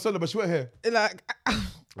go from Bisola, but she went here. Like,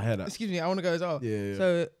 I heard that. Excuse me, I want to go as well. Yeah.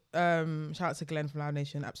 So, shout out to Glenn from Loud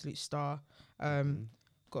Nation, absolute star.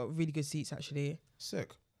 Got really good seats actually.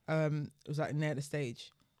 Sick. It was like near the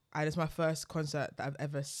stage. And it's my first concert that I've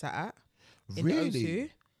ever sat at. In really? the O2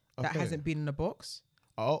 that hasn't been in a box.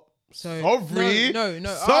 Oh. So sorry. No.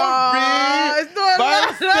 Sorry. It's not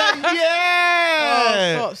Bastard,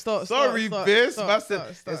 yeah. Oh, stop. Sorry, bitch. Stop.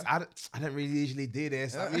 I don't really usually do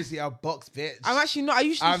this. I'm usually a box bitch. I'm actually not. I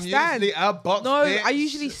usually stand. I'm usually a box bitch. I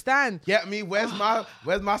usually stand. Get me? Where's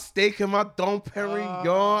my steak and my Dom Perignon?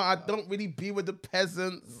 I don't really be with the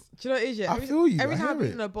peasants. Do you know what it is? Yeah? I feel you. Every time I've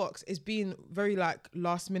been in a box, it's been very like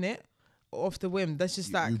last minute, off the whim. That's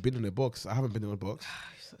just like you've been in a box. I haven't been in a box.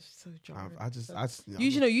 So jarring.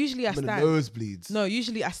 Usually I stand. Nosebleeds. No,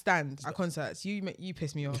 usually I stand at concerts. You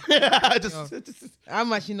piss me off.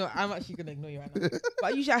 I'm actually gonna ignore you right now.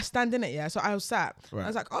 But usually I stand in it, yeah. So I was sat. Right. I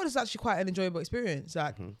was like, oh, this is actually quite an enjoyable experience.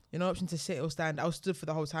 Like, option to sit or stand. I was stood for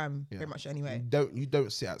the whole time, pretty much anyway. You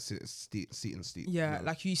don't sit at seat and seat. Yeah, no.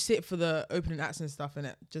 Like you sit for the opening acts and stuff in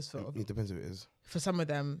it. Just for it depends who it is. For some of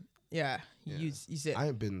them, you sit. I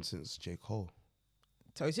ain't been since J. Cole.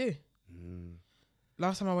 Told you.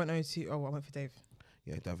 Last time I went I went for Dave.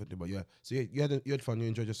 Yeah, David. But yeah, so you had fun. You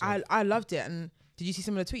enjoyed yourself. I loved it. And Did you see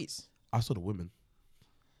some of the tweets? I saw the women.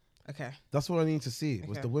 Okay. That's what I need to see.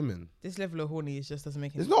 Was the women. This level of horny just doesn't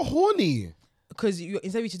make any sense. It's not horny. Because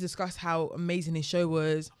instead we should discuss how amazing his show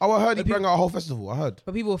was. Oh, I heard he brought out a whole festival. I heard.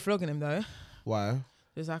 But people were flogging him though. Why?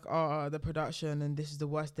 It's like, oh, the production and this is the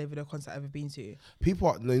worst Davido concert I've ever been to. People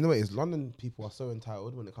are, you know what it is? London people are so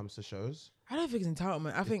entitled when it comes to shows. I don't think it's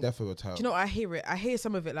entitlement. I think definitely entitled. Do you know what? I hear it. I hear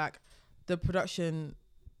some of it like the production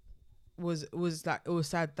was like, it was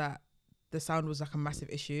sad that the sound was like a massive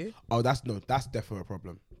issue. Oh, that's definitely a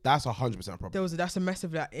problem. That's 100% a problem. That's a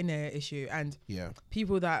massive like inner issue, and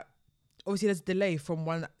people that obviously there's a delay from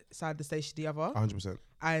one side of the stage to the other. 100%.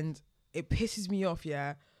 And it pisses me off,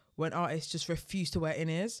 when artists just refuse to wear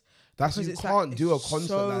in-ears. That's you can't do a concert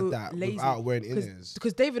so like that lazy. Without wearing in-ears.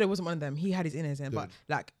 Because Davido wasn't one of them. He had his in-ears in, but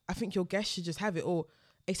like I think your guests should just have it, or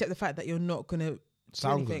accept the fact that you're not gonna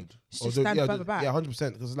sound good. Just stand further back. Yeah,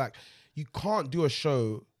 100%. Because like you can't do a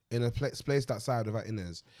show in a place that side without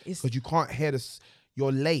in-ears because you can't hear this.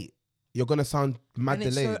 You're late. You're gonna sound mad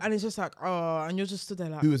delayed. And it's just like, oh, and you're just stood there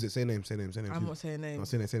like, who is it? Say name. I'm not saying names. No,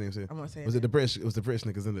 say name. I'm not saying. Was it the British? It was the British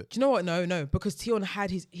niggas, isn't it? Do you know what? No, because Tion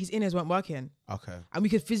had his in-ears weren't working. Okay. And we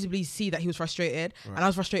could visibly see that he was frustrated, and I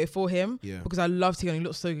was frustrated for him. Yeah. Because I love Tion. He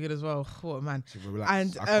looked so good as well. What a man. Relax.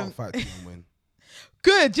 And I can't fight Tion win.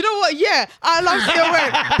 Good. Do you know what? Yeah, I love Tion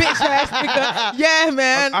win. Bitch ass nigga. Yeah,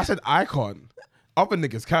 man. I said I can't. Other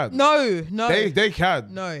niggas can. No. They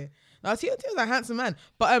can. No. No, Tion's a handsome man,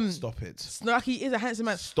 but stop it. Like he is a handsome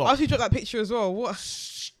man. Stop. After you dropped that picture as well, what?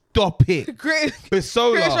 Stop it. Greatest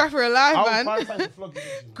Bisola. rapper alive, man.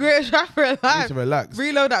 Greatest rapper alive. You need to relax.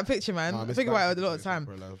 Reload that picture, man. I think about it a lot of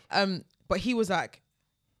time. But he was like,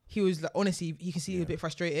 honestly, you can see he was a bit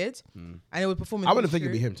frustrated, and it was performing. I wouldn't think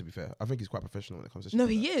it'd be him, to be fair. I think he's quite professional when it comes to. No,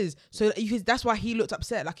 he is. So that's why he looked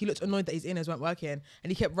upset. Like he looked annoyed that his in-ears weren't working,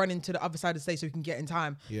 and he kept running to the other side of the stage so he can get in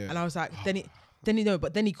time. Yeah. And I was like,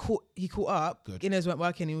 then he caught up. In-ears weren't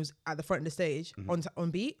working. He was at the front of the stage on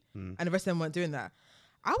beat, and the rest of them weren't doing that.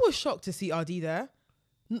 I was shocked to see RD there.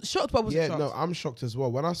 Shocked, but I wasn't shocked. No, I'm shocked as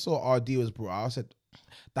well. When I saw RD was brought out, I said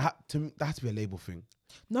that had to be a label thing.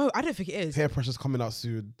 No, I don't think it is. Peer pressure's coming out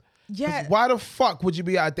soon. Yeah. Why the fuck would you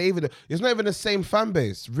be at David? It's not even the same fan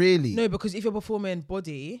base, really. No, because if you're performing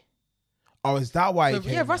Body. Oh, is that why?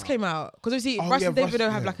 Russ came out because obviously Russ and David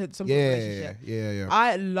don't have like some relationship. Yeah.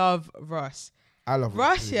 I love Russ. I love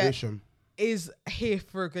Russ. Is here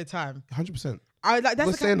for a good time. 100%.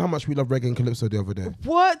 We're saying how much we love reggae and calypso the other day.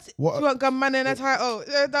 What? You want Gunman in a title?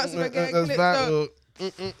 That's reggae and calypso.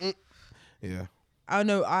 Yeah. I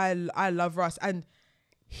know. I love Russ, and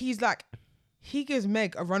he's like, he gives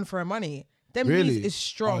Meg a run for her money. Them knees is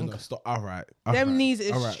strong. Oh, no, stop. All right. Them knees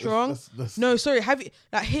is strong. No, sorry. Have you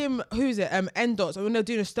like him? Who's it? Endots. When they're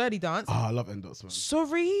doing a sturdy dance. Oh, I love Endots, man.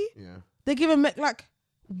 Sorry. Yeah. They give him like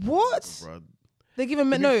what? Oh, they give him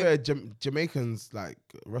no. Fair, Jamaicans like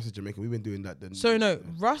Russ is Jamaican. We've been doing that. Then so no,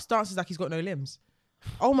 Russ dances like he's got no limbs.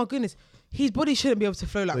 Oh my goodness, his body shouldn't be able to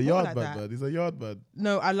flow like that. He's a yard man.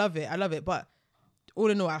 No, I love it. But all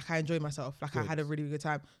in all, I enjoyed myself. Like I had a really good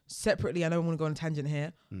time. Separately, I know I want to go on a tangent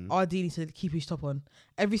here. RD needs to keep his top on.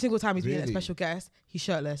 Every single time he's been a special guest, he's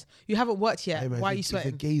shirtless. You haven't worked yet. Hey man, why are you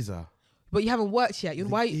sweating? He's a geezer. But you haven't worked yet.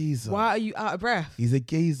 Why are you out of breath? He's a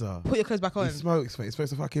geezer. Put your clothes back on. He smokes, mate. He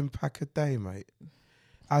smokes a fucking pack a day, mate.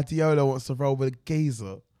 Adiola wants to roll with a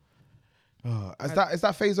geezer. Is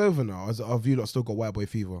that phase over now? Have you lot still got white boy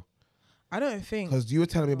fever? I don't think. Because you were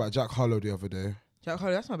telling me about Jack Harlow the other day. Jack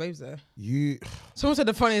Harlow, that's my babes though. Someone said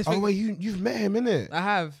the funniest thing. Oh wait, you've met him, innit? I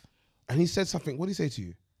have. And he said something. What did he say to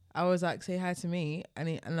you? I was like, say hi to me,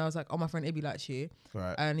 and I was like, oh, my friend Ibby likes you.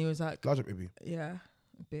 Right. And he was like, large up Ibby. Yeah,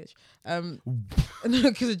 bitch.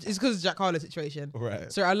 Because it's because of Jack Harlow's situation.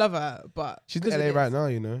 Right. So I love her, but she's in LA right now,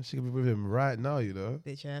 you know. She could be with him right now, you know.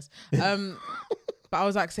 Bitch ass. But I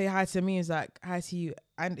was like, say hi to me. He was like, hi to you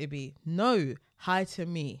and Ibby. No, hi to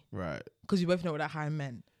me. Right. Because you both know what that hi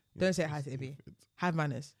meant. Don't say hi to Ibby. Have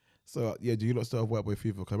manners. So yeah, do you not still have white boy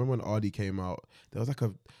fever? Because I remember when RD came out, there was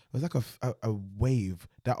like a wave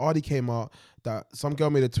that RD came out that some girl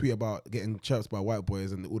made a tweet about getting chirped by white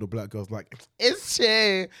boys, and all the black girls like, it's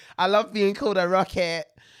true. I love being called a rocket.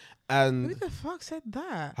 And who the fuck said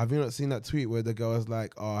that? Have you not seen that tweet where the girl was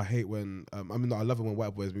like, "Oh, I hate when I love it when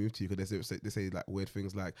white boys move to you because they say like weird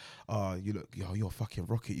things like, oh, you're a fucking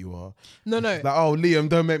rocket, you are." No. Like, oh, Liam,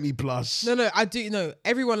 don't make me blush. No, I do know.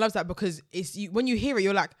 Everyone loves that because it's you, when you hear it,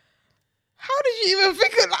 you're like, how did you even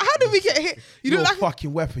think? How did we get here? You're a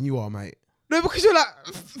fucking weapon, you are, mate. No, because you're like,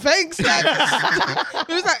 thanks. Like,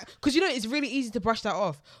 it was like, because it's really easy to brush that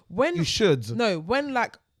off. When you should. No, when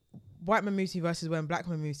like white men move to you versus when black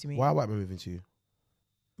men move to me. Why are white men moving to you?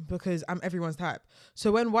 because I'm everyone's type.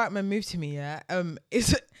 So when white men move to me,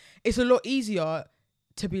 it's a lot easier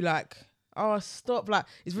to be like, oh, stop. Like,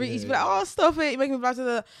 it's really easy to be like, oh, stop it. You're making me blah, blah,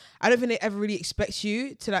 blah. I don't think they ever really expect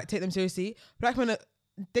you to like take them seriously. Black men,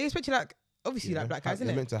 they expect you like, obviously like black guys, isn't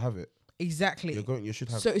it? You're meant to have it. Exactly. You should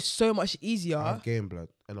have. So it's so much easier. I have game blood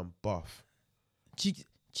and I'm buff. Do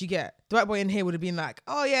you get? The white boy in here would have been like,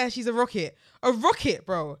 oh yeah, she's a rocket. A rocket,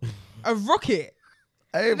 bro. A rocket.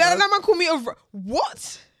 Hey, that man called me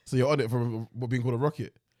what? So you're on it for being called a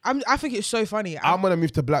rocket? I think it's so funny. I'm gonna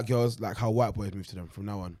move to black girls like how white boys move to them from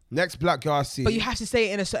now on. Next black girl I see. But you have to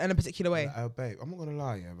say it in a particular way. Babe, I'm not gonna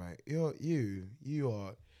lie, yeah, mate.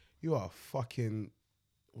 You are fucking.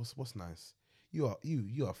 What's nice? You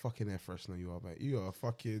are fucking air freshener. You are, mate. You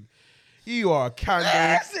are a candle.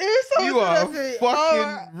 Yes, you are a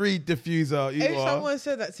fucking reed diffuser. If someone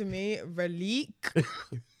said that to me, Rellik,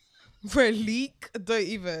 don't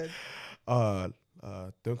even.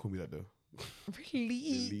 Don't call me that though.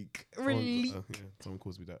 Rellik. Someone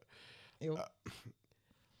calls me that.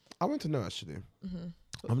 I want to know actually.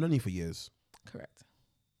 I've known you for years. Correct.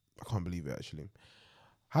 I can't believe it actually.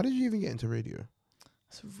 How did you even get into radio?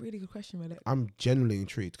 That's a really good question, Rellik. I'm genuinely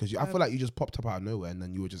intrigued because I feel like you just popped up out of nowhere and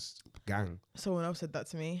then you were just gang. Someone else said that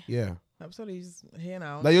to me. Yeah. Absolutely, just here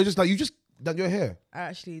now. Like you're here. I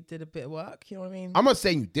actually did a bit of work. You know what I mean? I'm not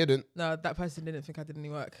saying you didn't. No, that person didn't think I did any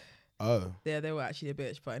work. Oh. Yeah, they were actually a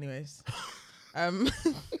bitch. But anyways, it's I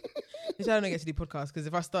don't get to do podcasts because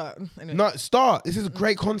if I start, anyway. No, start. This is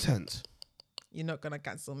great content. You're not gonna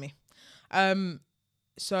cancel me.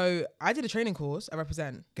 So I did a training course at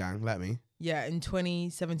Represent. Gang, like me. Yeah, in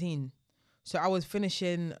 2017. So I was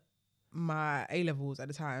finishing my A-levels at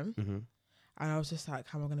the time. Mm-hmm. And I was just like,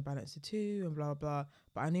 how am I going to balance the two and blah, blah.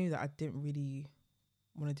 But I knew that I didn't really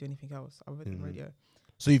want to do anything else other than radio.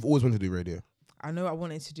 So you've always wanted to do radio? I know I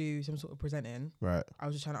wanted to do some sort of presenting. Right. I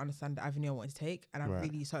was just trying to understand the avenue I wanted to take. And I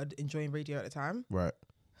really started enjoying radio at the time. Right.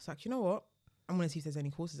 It's like, you know what? I'm going to see if there's any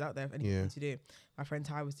courses out there, if anything to do. My friend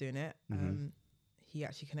Ty was doing it. He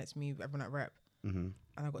actually connected me with everyone at Rep. And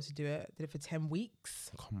I got to do it. Did it for 10 weeks.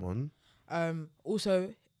 Come on.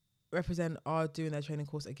 Also, Represent are doing their training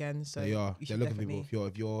course again. So they are. They're looking for people.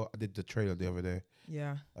 If you're, I did the trailer the other day.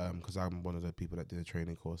 Yeah. Because I'm one of the people that did the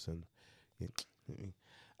training course, and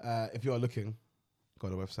if you are looking, go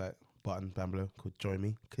to the website button down below called Join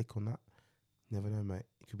Me. Click on that. Never know, mate.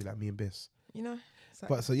 It could be like me and Biss. You know.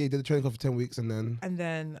 But so yeah, you did the training course for 10 weeks, and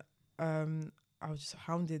then. I was just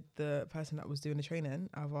hounded the person that was doing the training,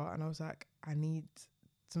 Ava, and I was like, I need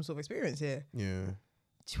some sort of experience here. Yeah.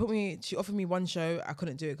 She offered me one show. I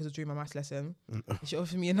couldn't do it because it was during my maths lesson. She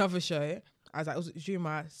offered me another show. I was like, it was during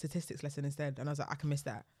my statistics lesson instead. And I was like, I can miss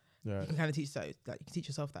that. Yeah. You can kind of teach that. Like, you can teach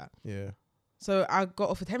yourself that. Yeah. So I got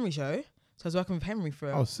offered Henry show. So I was working with Henry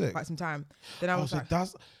for quite some time. Then I was like,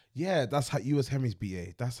 that's how you was Henry's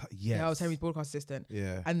BA. Yeah, I was Henry's broadcast assistant.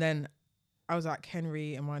 Yeah. And then I was like,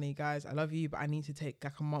 Henry and Marnie, guys, I love you, but I need to take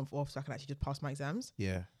like a month off so I can actually just pass my exams.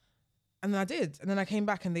 Yeah. And then I did. And then I came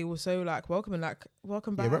back and they were so like, welcome back.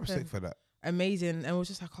 Yeah, rep sick for that. Amazing. And it was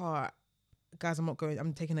just like, oh, guys,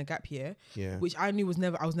 I'm taking a gap year. Yeah. Which I knew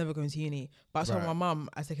I was never going to uni. But I told my mum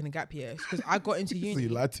I was taking a gap year because I got into uni. So you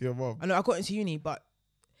lied to your mum? I know, I got into uni, but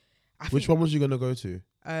which one was you going to go to?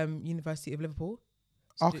 University of Liverpool.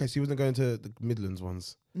 Okay, so you wasn't going to the Midlands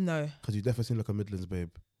ones? No. Because you definitely seem like a Midlands babe.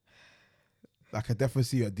 Like, I definitely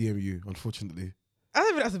see you at DMU, unfortunately. I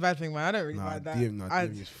don't think that's a bad thing, man. I don't really mind that.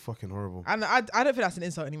 DMU is fucking horrible. And I don't think that's an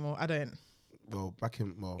insult anymore. I don't. Well,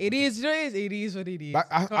 it is what it is.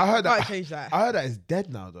 I heard that. Change that. I heard that it's dead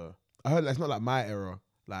now, though. I heard that's not like my era.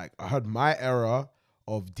 Like, I heard my era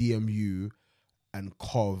of DMU and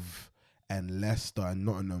Cov and Leicester and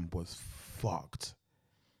Nottingham was fucked.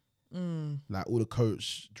 Like all the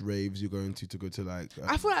coach raves you're going to go to like.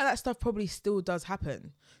 I feel like that stuff probably still does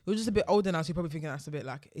happen. You're just a bit older now, so you're probably thinking that's a bit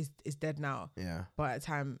like it's dead now. Yeah. But at the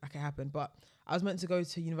time, like it happened. But I was meant to go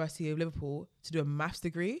to University of Liverpool to do a maths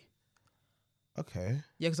degree. Okay.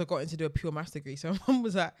 Yeah, because I got into do a pure maths degree. So my mum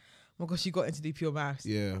was like, "Oh my gosh, you got into do pure maths."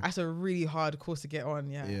 Yeah. That's a really hard course to get on.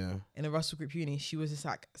 Yeah. Yeah. In a Russell Group uni, she was just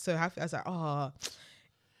like so happy. I was like, "Oh."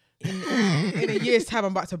 In a year's time,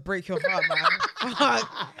 I'm about to break your heart, man.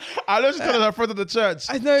 I know she's telling her friend of the church.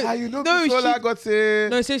 I know. How you know Bisola got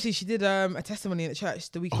it? No, seriously, she did a testimony in the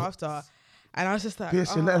church the week after. And I was just like,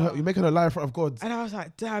 you're making her lie in front of God. And I was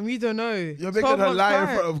like, damn, you don't know. You're making her lie in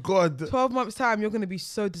front of God. 12 months time, you're going to be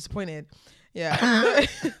so disappointed. Yeah.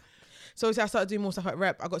 So I started doing more stuff at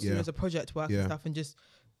Rep. I got to do as a project work and stuff and just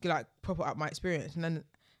like proper up my experience. And then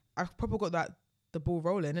I proper got the ball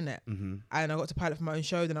rolling, innit? And I got to pilot for my own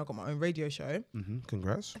show. Then I got my own radio show.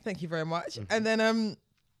 Congrats. Thank you very much. And then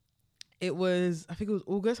it was, I think it was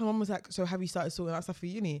August. My mum was like, so have you started sorting out stuff for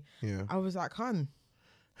uni? Yeah. I was like, hun.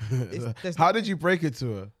 How did you break it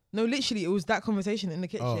to her? No, literally, it was that conversation in the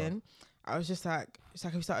kitchen. I was just like, it's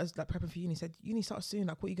like, have you started like prepping for uni? He said, uni starts soon.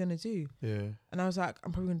 Like, what are you going to do? Yeah. And I was like,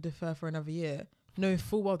 I'm probably going to defer for another year. Knowing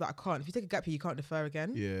full well that I can't. If you take a gap year, you can't defer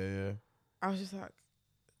again. Yeah. I was just like,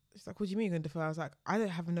 it's like, what do you mean you're going to defer? I was like, I don't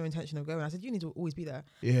have no intention of going. I said, you need to always be there.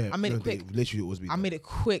 Yeah. I made it quick. Literally always be there. I made it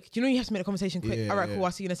quick. Do you know you have to make the conversation quick? Yeah, All right, cool.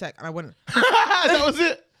 I'll see you in a sec. And I went. That was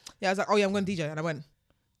it? Yeah, I was like, oh yeah, I'm going to DJ. And I went.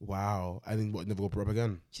 Wow. And then what, never got brought up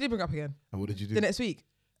again? She did bring it up again. And what did you do? The next week.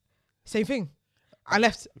 Same thing. I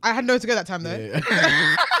left. I had nowhere to go that time though. Yeah.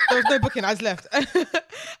 There was no booking. I just left.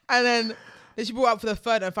 And then she brought up for the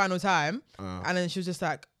third and final time. And then she was just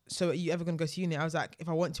like, so are you ever going to go to uni? I was like, if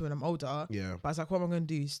I want to when I'm older. Yeah. But I was like, what am I going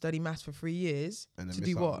to do? Study maths for 3 years? And then to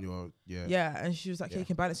do what? Yeah. And she was like, you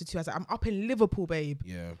can balance the two. I was like, I'm up in Liverpool, babe.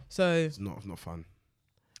 Yeah. So. It's not fun.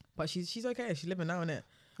 But she's okay. She's living now, innit?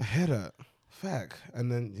 I hear that. Fact.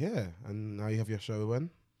 And then, and now you have your show when?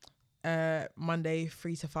 Monday,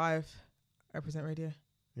 3 to 5. Represent Radio.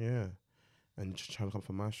 Yeah. And you're just trying to come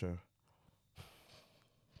for my show.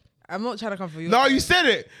 I'm not trying to come for you. No, you said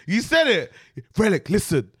it. Rellik,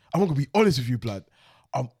 listen. I'm going to be honest with you, blood.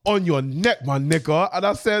 I'm on your neck, my nigga. And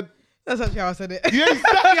I said... That's actually how I said it. Yeah,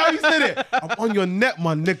 exactly how you said it. I'm on your neck,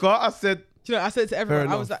 my nigga. I said... Do you know, I said it to everyone.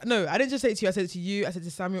 I was like, no, I didn't just say it to you. I said it to you. I said it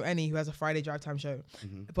to Samuel Ennie, who has a Friday drive time show.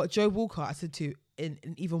 Mm-hmm. But Joe Walker, I said to in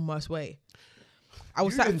an even worse way. I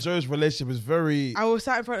was and Joe's relationship is very... I was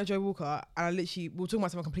sat in front of Joe Walker and I literally... We were talking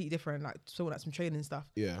about something completely different, like talking about some training stuff.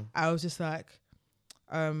 Yeah. I was just like...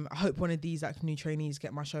 I hope one of these like new trainees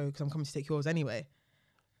get my show because I'm coming to take yours anyway.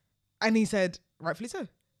 And he said, rightfully so.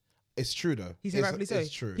 It's true though. He said, rightfully so.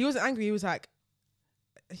 It's true. He wasn't angry. He was like...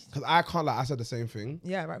 Because I can't I said the same thing.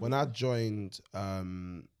 Yeah, right. When I joined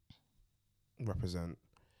Represent,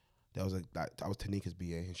 there was I was Tanika's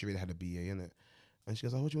BA and she really had a BA in it. And she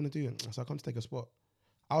goes, what do you want to do? I said, I come to take a spot.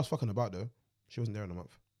 I was fucking about though. She wasn't there in a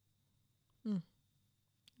month.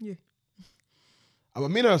 Yeah. I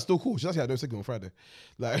mean, me and her are still cool. She actually had no signal on Friday.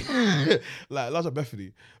 Like large up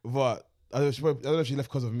Bethany. But I don't know if she left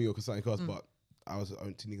because of me or because something else, but I was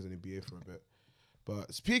Tanika's only BA for a bit.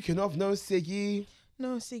 But speaking of no Siggy.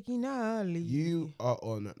 No Signal. You are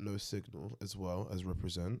on No Signal as well as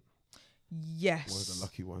Represent. Yes. One of the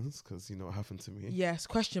lucky ones, because you know what happened to me. Yes,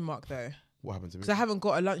 question mark though. What happened to me? Because I haven't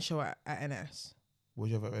got a lunch show at NS. What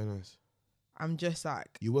did you have at NS? I'm just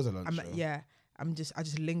like... You was a lunch show? Yeah. I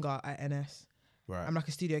just linger at NS. Right. I'm like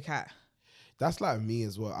a studio cat. That's like me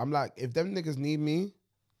as well. I'm like, if them niggas need me,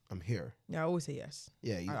 I'm here. Yeah, I always say yes.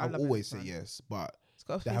 Yeah, I always say yes, but... It's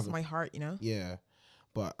got to face my heart, you know? Yeah.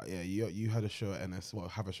 But yeah, you had a show at NS. Well,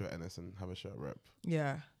 have a show at NS and have a show at Rep.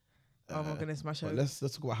 Yeah. Oh my goodness, my show. Let's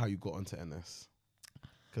talk about how you got onto NS.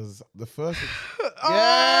 Because the first...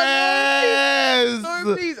 Yes!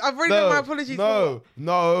 No, please. I've already done my apologies. No.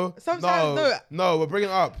 Sometimes, no, we're bringing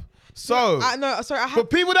it up. So... For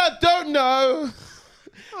people that don't know...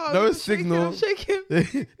 No Signal. I'm shaking.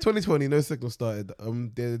 2020, No Signal started.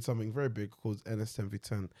 They did something very big called NS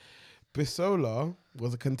 10v10. Bisola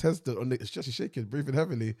was a contestant on the... She's shaking, breathing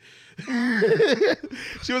heavily.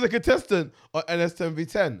 She was a contestant on NS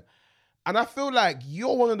 10v10. And I feel like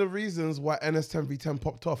you're one of the reasons why NS 10v10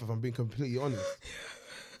 popped off, if I'm being completely honest.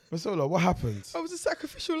 Bisola, what happened? I was a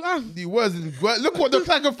sacrificial lamb. You wasn't. Look what the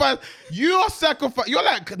sacrifice... You're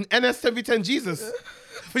like NS 10v10 Jesus.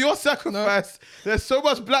 For your sacrifice, there's so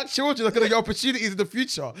much black children that are going to get opportunities in the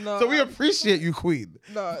future. So we appreciate you, Queen.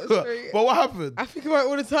 No, it's very... But what happened? I think about it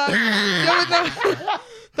all the time.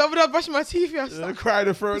 The other day I brushed my teeth yesterday. Crying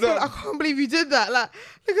and throwing up. I can't believe you did that. Like,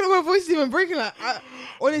 look at my voice is even breaking. Like,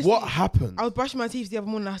 honestly, what happened? I was brushing my teeth the other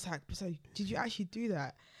morning and I was like, so did you actually do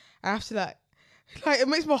that? I have to like it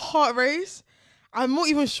makes my heart race. I'm not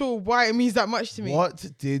even sure why it means that much to me. What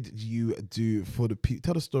did you do for the people?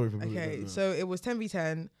 Tell the story for me. Okay, so it was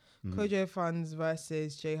 10v10, Kojo Funds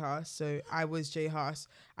versus J Haas. So I was J Haas,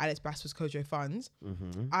 Alex Bass was Kojo Funds.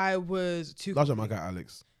 I was too... Large up my guy,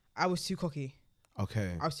 Alex. I was too cocky.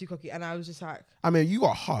 Okay. I was too cocky and I was just like... I mean, you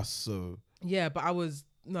got Haas, so... Yeah, but I was...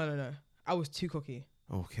 No. I was too cocky.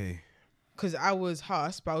 Okay. Because I was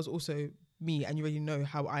Haas, but I was also me, and you already know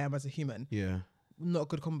how I am as a human. Yeah. Not a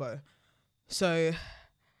good combo. So,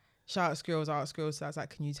 shout out Skrills. So I was like,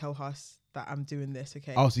 can you tell Haas that I'm doing this,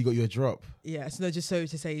 okay? Oh, so you got your drop? Yeah, so no, just so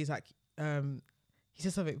to say, he's like, he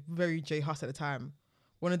said something very J Haas at the time.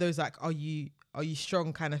 One of those like, are you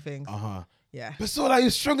strong kind of things. Yeah. But so like,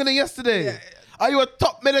 you're stronger than yesterday. Yeah. Are you a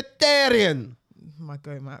top militarian? My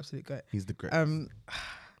goat, my absolute goat. He's the great.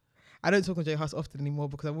 I don't talk on J Haas often anymore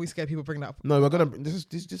because I'm always scared people bring that up. No, we're gonna this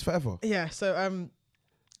is forever. Yeah. So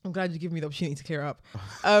I'm glad you give me the opportunity to clear up.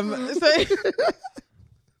 So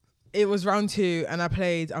it was round 2 and I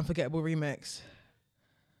played Unforgettable Remix.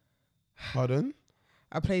 Pardon?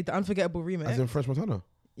 I played the Unforgettable Remix. As in French Montana?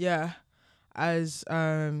 Yeah. As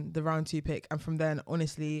the round 2 pick. And from then,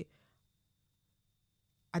 honestly,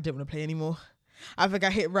 I didn't want to play anymore. I think I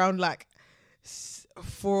hit round like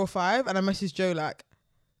 4 or 5 and I messaged Joe like,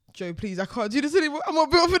 Joe, please, I can't do this anymore. I'm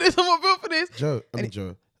not built for this. Joe,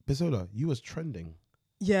 Joe, Bisola, you was trending.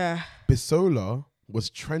 Yeah. Bisola was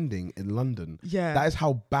trending in London. Yeah. That is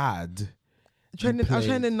how bad. I was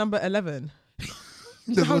trending number 11.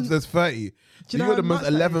 There's 30. Do you were the most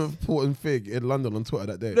 11th important thing in London on Twitter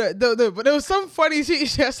that day. No, but there was some funny tweet.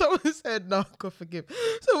 Someone said, no, God forgive.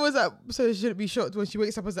 Someone was like, so she shouldn't be shocked when she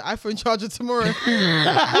wakes up as an iPhone charger tomorrow.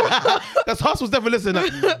 That's Hus was definitely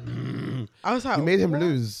listening. I was like, you made him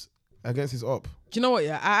lose against his op. Do you know what?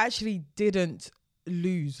 Yeah, I actually didn't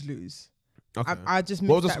lose. Okay. I just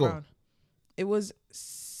missed that round. It was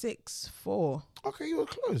 6-4. Okay, you were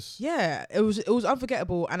close. Yeah, it was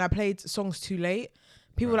unforgettable, and I played songs too late.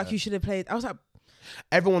 People were like, you should have played. I was like,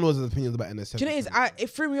 everyone was opinions about NS. Do you know what it is? It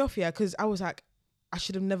threw me off, yeah, because I was like, I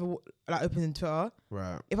should have never like opened Twitter.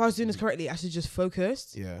 Right. If I was doing this correctly, I should just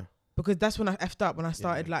focused. Yeah. Because that's when I effed up when I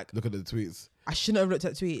started like look at the tweets. I shouldn't have looked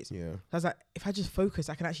at tweets. Yeah. I was like, if I just focus,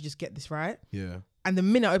 I can actually just get this right. Yeah. And the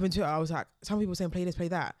minute I opened Twitter, I was like, some people saying play this, play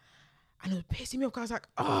that. And it was pissing me off because I was like,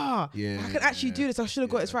 I can actually do this. I should have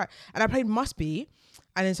got this right. And I played Must Be.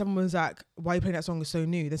 And then someone was like, why are you playing that song? It's so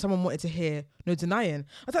new. Then someone wanted to hear No Denying.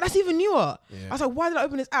 I was like, that's even newer. Yeah. I was like, why did I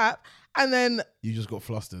open this app? And then you just got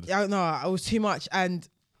flustered. Yeah, no, I was too much. And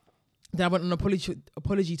then I went on an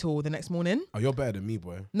apology tour the next morning. Oh, you're better than me,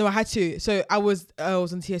 boy. No, I had to. So I was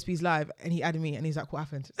on TSB's live and he added me and he's like, what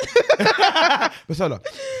happened? Bisola,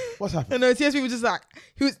 what's happened? No, TSB was just like,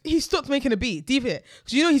 he stopped making a beat. Deep it.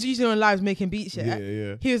 Because you know he's usually on lives making beats, yeah?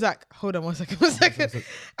 Yeah. He was like, hold on one second.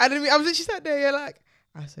 And then I was literally sat there, yeah, like,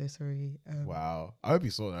 I'm so sorry. Wow. I hope you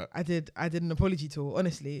saw that. I did an apology tour,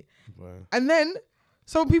 honestly. Wow. And then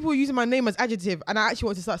some people were using my name as adjective, and I actually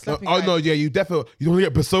wanted to start slapping. No, you definitely don't want to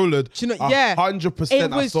get Bisola'd. You know,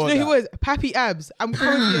 100%. I saw that. Who was Pappy Abs? I'm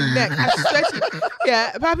coming for your neck. I swear to you.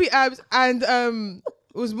 Yeah, Pappy Abs, and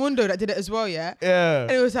it was Mundo that did it as well. Yeah. Yeah.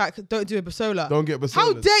 And it was like, don't do a Bisola. Don't get Bisola.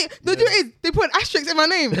 How dare you? They do it. They put an asterisk in my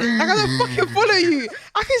name. Like I don't fucking follow you.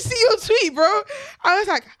 I can see your tweet, bro. I was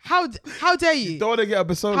like, how dare you? Don't want to get a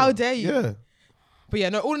Bisola. How dare you? Yeah. But yeah,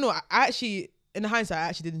 no. All in all, I actually, in hindsight, I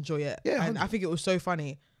actually did enjoy it. Yeah. And I think it was so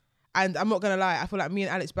funny. And I'm not gonna lie, I feel like me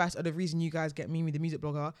and Alex Bass are the reason you guys get Mimi the music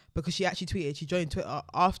blogger, because she actually tweeted, she joined Twitter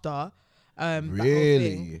after that whole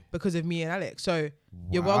thing because of me and Alex. So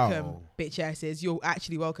you're welcome, bitch asses. You're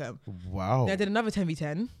actually welcome. Wow. Then I did another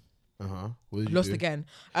 10v10. Lost again.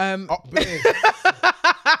 No,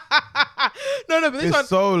 but this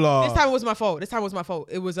time was my fault.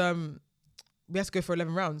 It was we had to go for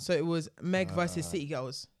 11 rounds. So it was Meg versus City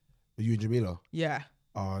Girls. Were you and Jamila? Yeah.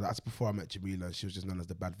 Oh, that's before I met Jamila. She was just known as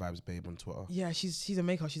the Bad Vibes Babe on Twitter. Yeah, she's a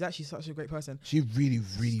maker. She's actually such a great person. She really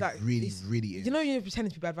is. You know, you're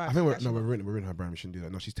pretending to be bad vibes. I think we're in her brand. We shouldn't do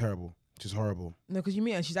that. No, she's terrible. She's horrible. No, because you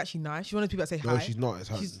meet her and she's actually nice. She's one of those people that say hi. No, she's not.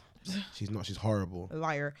 She's not. She's horrible. A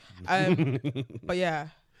liar. But yeah.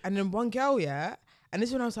 And then one girl, yeah. And this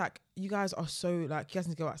is when I was like, you guys are so like, you guys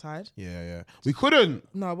need to go outside. Yeah. We couldn't.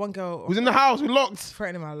 No, one girl was in the house. We locked.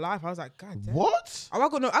 Threatening my life. I was like, God damn. What? Oh,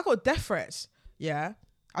 I got death threats. Yeah.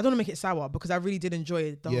 I don't want to make it sour because I really did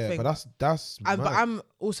enjoy the whole thing. Yeah, but that's but I'm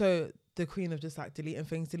also the queen of just like deleting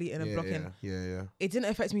and blocking. Yeah. It didn't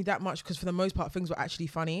affect me that much because for the most part, things were actually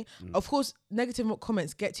funny. Of course, negative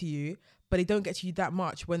comments get to you, but they don't get to you that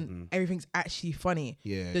much when everything's actually funny.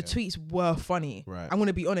 Yeah. The tweets were funny. Right. I'm going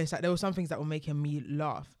to be honest. Like there were some things that were making me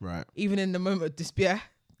laugh. Right. Even in the moment of despair.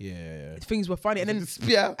 Yeah. Things were funny. And then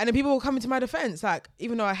people were coming to my defense. Like,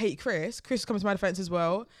 even though I hate Chris coming to my defense as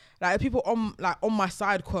well. Like people on my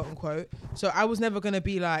side, quote unquote. So I was never gonna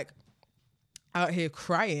be like out here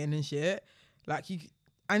crying and shit. Like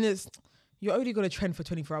you're only gonna trend for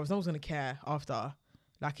 24 hours. No one's gonna care after.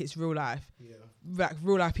 Like it's real life. Yeah. Like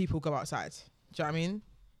real life people go outside. Do you know what I mean?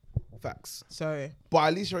 Facts. So but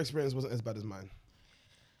at least your experience wasn't as bad as mine.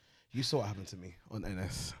 You saw what happened to me on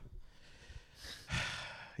NS.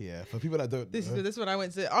 Yeah, for people that don't. This is what I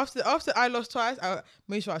went to after I lost twice. I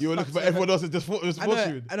made sure you were looking for everyone else's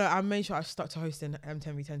misfortune. I know. I made sure I stuck to hosting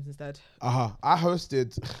 10v10s instead. I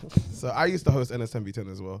hosted. So I used to host NS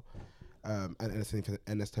 10v10 as well, and NS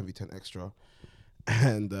 10v10 extra.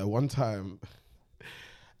 And one time,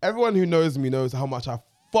 everyone who knows me knows how much I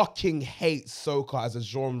fucking hate soca as a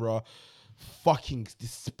genre. Fucking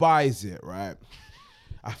despise it, right?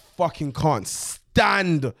 I fucking can't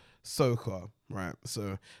stand Soca, right?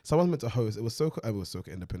 So someone's meant to host. It was Soca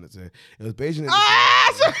Independence Day. It was Beijing.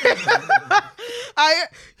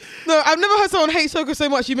 I've never heard someone hate Soca so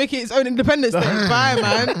much. You make it its own Independence Day. Bye,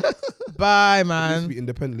 man. Bye, man. It used to be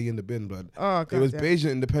independently in the bin, but God, it was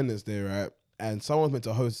Beijing Independence Day, right? And someone's meant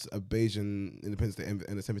to host a Beijing Independence Day in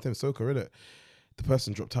the 17th Soca, innit? The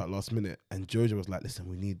person dropped out last minute, and Jojo was like, "Listen,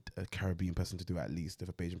 we need a Caribbean person to do it at least if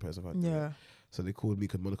a Beijing person can't do it." So they called me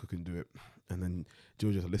because Monica couldn't do it, and then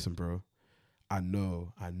Jojo said, "Listen, bro, I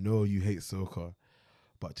know you hate Soca,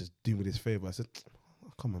 but just do me this favor." I said,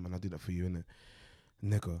 "Come on, man, I'll do that for you, innit,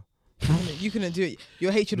 nigga." You couldn't do it.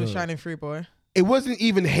 Your hatred was shining through, boy. It wasn't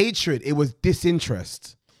even hatred; it was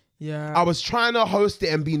disinterest. Yeah, I was trying to host it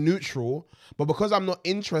and be neutral, but because I'm not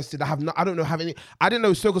interested, I didn't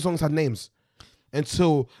know Soca songs had names.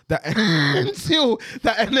 Until that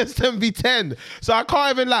NS10V10. So I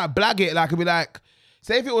can't even like blag it. Like, I could be like,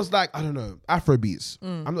 say if it was like, I don't know, Afrobeats.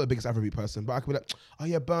 I'm not the biggest Afrobeat person, but I could be like, oh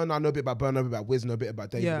yeah, Burna, I know a bit about Burna, I know a bit about Wiz, I know a bit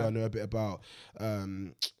about David, I know a bit about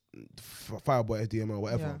Fireboy, DMO,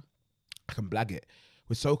 whatever. Yeah. I can blag it.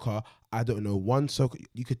 With Soca, I don't know one Soca.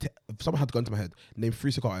 You could if someone had to go into my head, name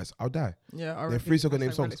 3 Soca artists, I'll die. Yeah, name 3 Soca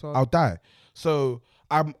name songs, I'll die. So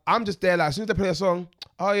I'm just there like, as soon as they play a song,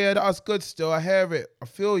 oh yeah, that was good still, I hear it, I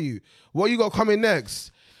feel you. What you got coming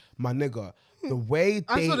next? My nigga, the way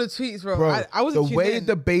I saw the tweets, bro. I wasn't the way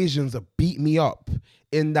the Bajans beat me up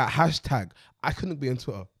in that hashtag, I couldn't be on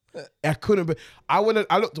Twitter. I couldn't be. I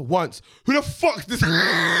looked once. Who the fuck's this? Who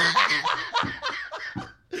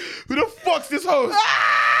the fuck's this host?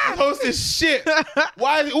 This host is shit.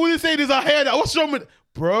 Why all they saying is I hear that? What's wrong with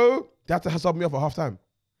bro? They have to sub me off at halftime.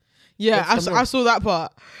 Yeah, I saw that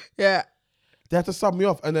part. Yeah. They had to sub me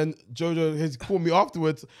off, and then Jojo has called me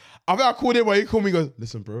afterwards. I think I called him, but he called me and goes,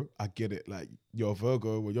 "Listen, bro, I get it. Like, you're a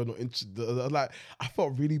Virgo, but you're not interested." Like, I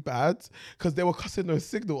felt really bad because they were cussing No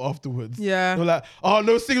Signal afterwards. Yeah. They were like, "Oh,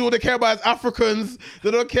 No Signal, they care about is Africans.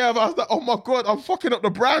 They don't care about." I was like, "Oh my God, I'm fucking up the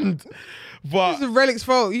brand." But it's Rellik's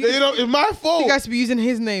fault. It's my fault. You guys be using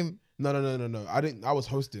his name. No. I didn't. I was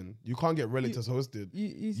hosting. You can't get Rellik as hosted.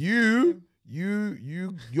 You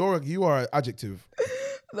are an adjective.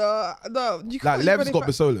 No. You like Lev's got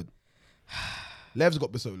Bisola. Lev's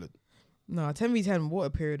got Bisola. No, 10v10. What a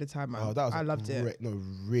period of time, man. Oh, I loved it. No,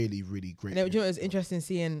 really, really great. And you know, it was interesting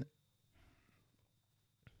seeing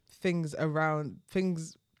things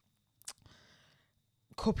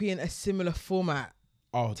copying a similar format.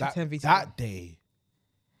 Oh, that 10v10. That day.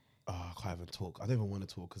 Oh, I can't even talk. I don't even want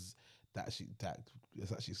to talk because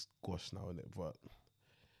it's actually squashed now, isn't it? But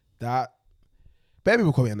that. Bare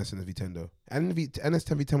people call me NS10V10 though.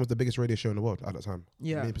 NS10V10 was the biggest radio show in the world at that time.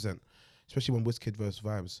 Yeah. 80%. Especially when WizKid versus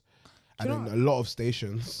Vibes. And then a lot of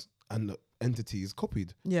stations and entities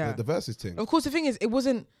copied the versus thing. Of course, the thing is, it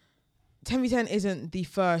wasn't... 10v10 isn't the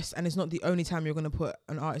first and it's not the only time you're going to put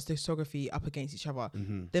an artist's discography up against each other.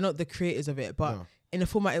 Mm-hmm. They're not the creators of it. But in the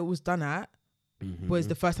format it was done at was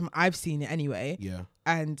the first time I've seen it anyway. Yeah.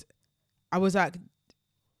 And I was like,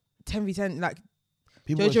 10v10, like...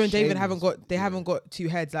 People Jojo and David haven't got two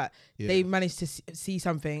heads. Like they managed to see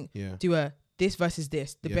something, do a this versus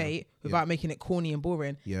this debate without making it corny and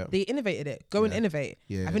boring. Yeah. They innovated it. Go and innovate.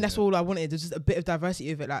 Yeah, I think that's all I wanted. There's just a bit of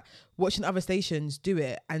diversity of it. Like watching other stations do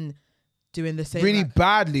it and doing the same really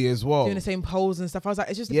badly as well. Doing the same polls and stuff. I was like,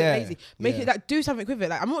 it's just a bit lazy. Make it like do something with it.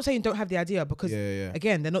 Like I'm not saying don't have the idea because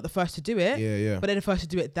again, they're not the first to do it. Yeah. But they're the first to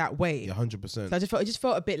do it that way. Yeah, 100%. So it just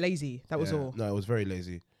felt a bit lazy. That was all. No, it was very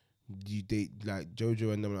lazy. Like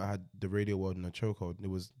Jojo and them had the radio world in a chokehold.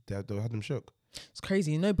 They had them shook. It's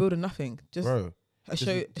crazy, no building nothing. Just a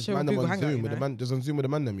show man Google on Hangout, Zoom with the man, just on Zoom with the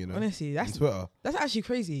man them, you know. Honestly, that's Twitter. That's actually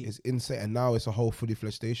crazy. It's insane, and now it's a whole fully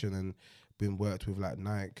fledged station and been worked with like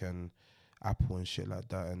Nike and Apple and shit like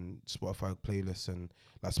that, and Spotify playlists, and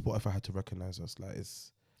like Spotify had to recognize us. Like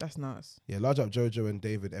that's nuts. Yeah, large up Jojo and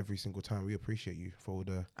David every single time. We appreciate you for all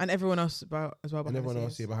the... And everyone else as well. And everyone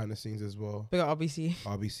else here behind the scenes as well. Big up RBC.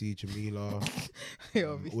 RBC, Jamila.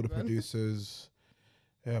 RBC, all the producers.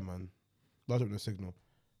 Yeah, man. Large up No Signal.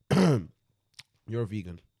 You're a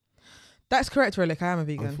vegan. That's correct, Rellik. I am a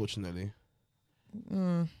vegan. Unfortunately.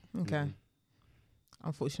 Okay.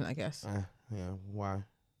 Unfortunate, I guess. Yeah, why?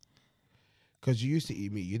 Because you used to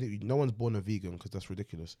eat meat. No one's born a vegan because that's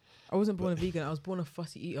ridiculous. I wasn't born a vegan. I was born a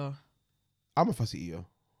fussy eater. I'm a fussy eater.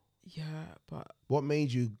 Yeah, but... What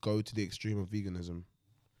made you go to the extreme of veganism?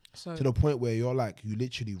 So to the point where you're like, you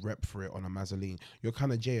literally rep for it on a Mazzoline. You're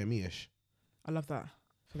kind of JME-ish. I love that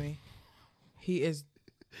for me. He is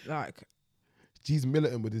like... G's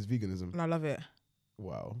militant with his veganism. And I love it.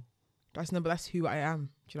 Wow. That's who I am.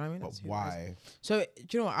 Do you know what I mean? But why? So, do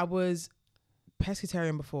you know what? I was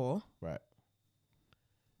pescatarian before. Right.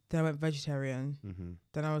 Then I went vegetarian.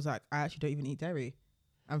 Then I was like, I actually don't even eat dairy.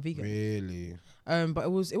 I'm vegan. Really? But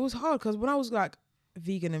it was hard because when I was like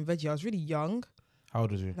vegan and veggie, I was really young. How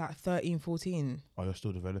old was you? Like 13, 14. Oh, you're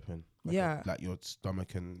still developing. Like your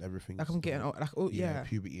stomach and everything. Like I'm getting old. Like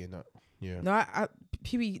puberty and that. Yeah. No,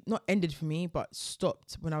 puberty not ended for me, but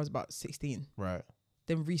stopped when I was about 16. Right.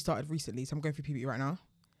 Then restarted recently, so I'm going through puberty right now.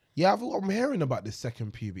 Yeah, I'm hearing about this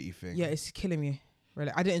second puberty thing. Yeah, it's killing me.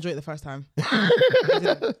 Really, I didn't enjoy it the first time.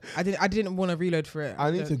 I didn't want to reload for it.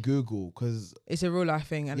 I need to Google because it's a real life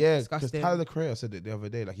thing and it's disgusting. Because Tyler the Creator said it the other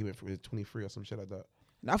day, like he went through 23 or some shit like that.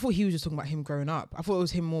 I thought he was just talking about him growing up. I thought it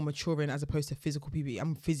was him more maturing as opposed to physical puberty.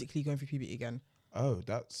 I'm physically going through puberty again. Oh,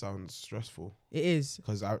 that sounds stressful. It is.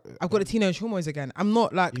 Because I've got the teenage hormones again. I'm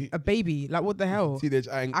not like a baby. Like what the hell? Teenage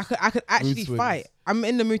angst. I could actually fight. I'm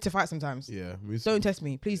in the mood to fight sometimes. Yeah. Don't test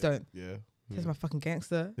me, please don't. Yeah. Test my fucking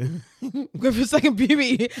gangster. Go for second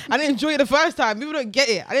puberty. I didn't enjoy it the first time. People don't get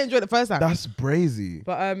it. I didn't enjoy it the first time. That's brazy.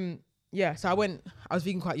 But yeah. So I was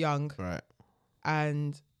vegan quite young. Right.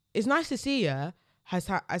 And it's nice to see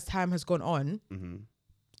as time has gone on,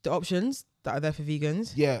 the options that are there for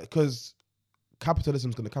vegans. Yeah, because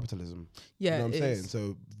capitalism's gonna capitalism. Yeah, you know what I'm saying?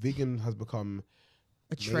 So vegan has become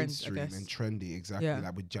a trend, I guess. And trendy, exactly. Yeah.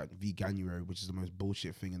 Like with Veganuary, which is the most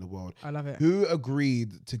bullshit thing in the world. I love it. Who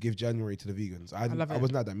agreed to give January to the vegans? I love it. I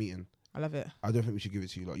wasn't at that meeting. I love it. I don't think we should give it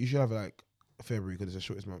to you. Like you should have like February because it's the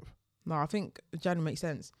shortest month. No, I think January makes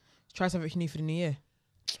sense. Try something new for the new year.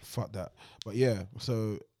 Fuck that. But yeah,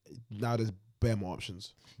 so now there's bare more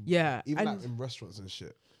options. Yeah. Even like in restaurants and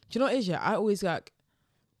shit. Do you know what it is? Yeah, I always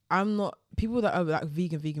I'm not, people that are like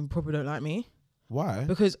vegan probably don't like me. Why?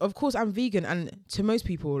 Because of course I'm vegan, and to most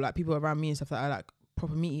people, like people around me and stuff that are like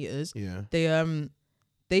proper meat eaters,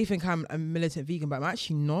 they think I'm a militant vegan, but I'm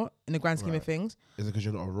actually not in the grand scheme of things. Is it because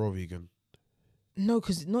you're not a raw vegan? No,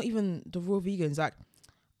 because not even the raw vegans. Like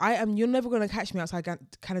I am. You're never gonna catch me outside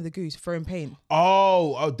Canada Goose throwing paint.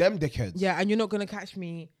 Oh, them dickheads. Yeah, and you're not gonna catch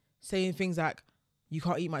me saying things like you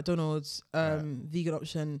can't eat McDonald's, vegan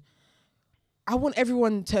option. I want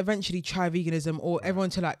everyone to eventually try veganism, or everyone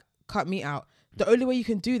to like cut meat out. The only way you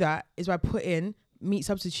can do that is by putting meat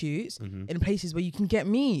substitutes in places where you can get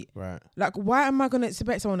meat. Right. Like, why am I going to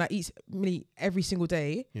expect someone that eats meat every single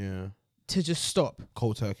day to just stop?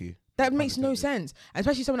 Cold turkey. That makes no sense. And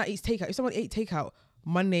especially someone that eats takeout. If someone ate takeout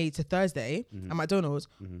Monday to Thursday at McDonald's,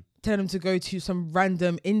 tell them to go to some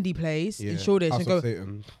random indie place in Shoreditch and go,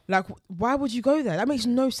 like, why would you go there? That makes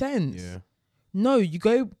no sense. Yeah. No, you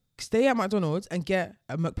go stay at McDonald's and get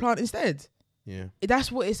a McPlant instead. Yeah.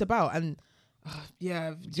 That's what it's about. And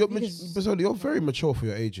yeah, you're very mature for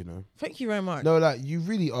your age, you know. Thank you very much. No, like you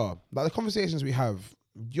really are. Like the conversations we have,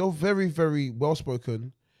 you're very, very well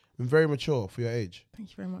spoken and very mature for your age.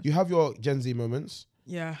 Thank you very much. You have your Gen Z moments.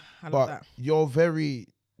 Yeah, I love that. You're very,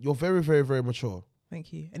 very, very mature.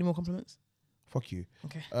 Thank you. Any more compliments? Fuck you.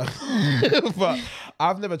 Okay. But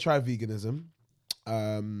I've never tried veganism.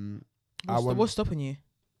 What's stopping you?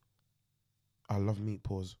 I love meat.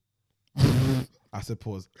 Pause. I said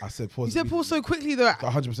pause. You said pause so quickly though.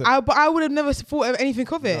 100%. But I would have never thought of anything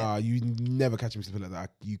of it. Nah, you never catch me something like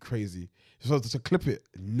that. You crazy. So to clip it,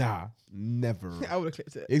 nah, never. I would have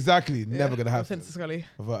clipped it. Exactly, yeah, never gonna happen. Scully.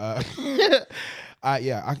 But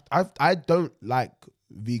I don't like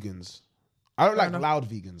vegans. I don't like loud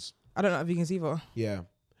vegans. I don't like vegans either. Yeah,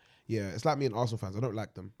 it's like me and Arsenal fans. I don't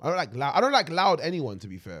like them. I don't like loud anyone, to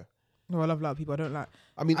be fair. No, I love loud people. I'm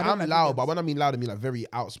like loud, but when I mean loud, I mean like very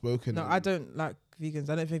outspoken. No, I don't like vegans.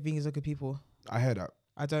 I don't think vegans are good people. I heard that.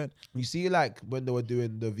 I don't. You see, like when they were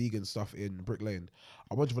doing the vegan stuff in Brick Lane,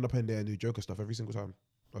 I wanted to run up in there and do Joker stuff every single time.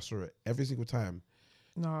 I saw it every single time.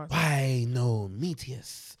 No. Why no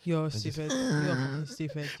meteors? You're stupid. You're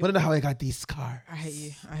stupid. I don't know how I got these scars. I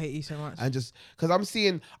hate you so much. And just because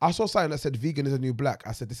I saw something that said vegan is a new black.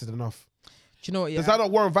 I said this is enough. Do you know what? Yeah. Does that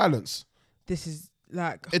not warrant violence? This is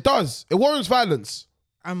like it does. It warrants violence.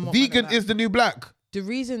 Vegan is the new black. The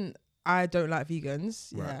reason I don't like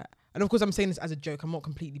vegans, right. And of course I'm saying this as a joke. I'm not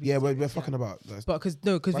completely. Yeah, we're fucking about. But because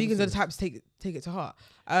vegans are the type to take it to heart.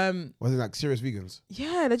 Was it like serious vegans?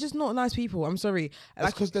 Yeah, they're just not nice people. I'm sorry.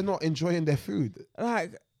 That's because they're not enjoying their food.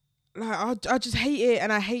 Like I just hate it,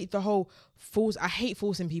 and I hate the whole I hate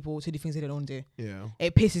forcing people to do things they don't want to do. Yeah,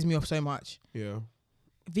 it pisses me off so much. Yeah.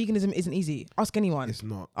 Veganism isn't easy. Ask anyone. It's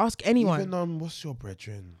not. Ask anyone. Even what's your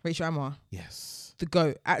brethren? Rachel Amar. Yes. The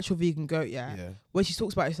goat, actual vegan goat. Yeah. When she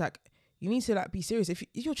talks about it, it's like you need to like be serious. If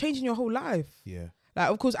you're changing your whole life. Yeah. Like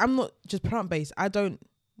of course I'm not just plant based. I don't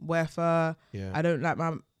wear fur. Yeah. I don't like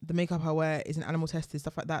the makeup I wear isn't animal tested,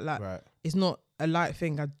 stuff like that. Like it's not a light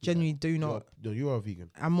thing. I genuinely do not. You are a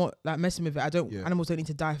vegan. I'm not like messing with it. Animals don't need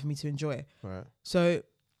to die for me to enjoy it. Right. So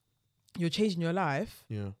you're changing your life.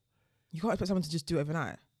 Yeah. You can't expect someone to just do it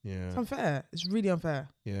overnight. Yeah. It's unfair. It's really unfair.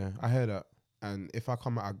 Yeah, I hear that. And if I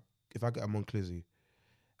get a Monclizzy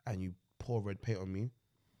and you pour red paint on me,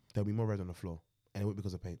 there'll be more red on the floor. And it won't be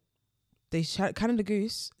because of paint. Canada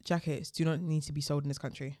Goose jackets do not need to be sold in this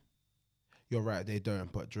country. You're right, they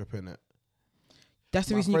don't, but drip in it. That's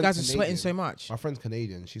the reason you guys are sweating so much. My friend's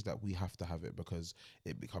Canadian. She's like, we have to have it because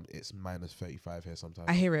it's minus 35 here sometimes.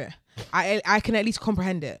 I hear it. I can at least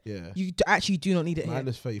comprehend it. Yeah. You actually do not need it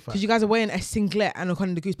minus 35. Because you guys are wearing a singlet and a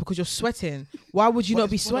Canada Goose because you're sweating. Why would you not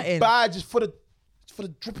be sweating? Bad, just for the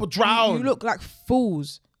drip or drown. You look like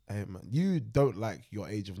fools. Hey man, you don't like your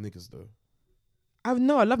age of niggas though. I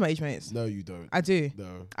love my age mates. No, you don't. I do.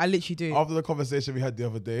 No. I literally do. After the conversation we had the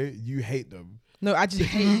other day, you hate them. No, I just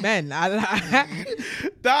hate men. I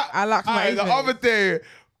like my age the mates. other day,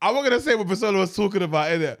 I'm not going to say what Bisola was talking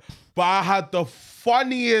about, innit? But I had the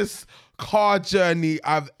funniest car journey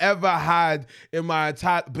I've ever had in my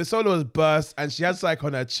entire... Bisola was burst and she had something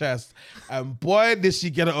on her chest. And boy, did she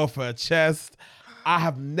get it off her chest.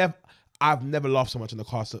 I've never laughed so much in the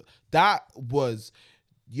car. So that was...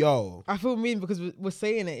 Yo. I feel mean because we're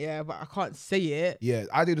saying it, yeah, but I can't say it. Yeah,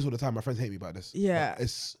 I do this all the time. My friends hate me about this. Yeah.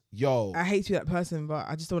 It's, yo. I hate to be that person, but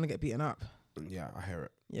I just don't want to get beaten up. Yeah, I hear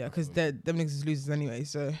it. Yeah, because them niggas is losers anyway,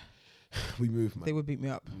 so... We move, man. They would beat me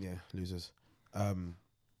up. Yeah, losers. Yeah.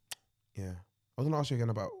 I was going to ask you again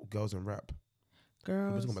about girls and rap.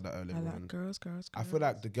 Girls. We were talking about that earlier. I like girls. I feel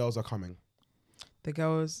like the girls are coming. The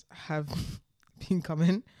girls have been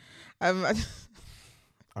coming.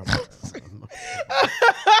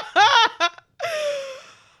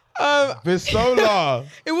 Bisola.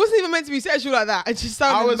 It wasn't even meant to be sexual like that. It just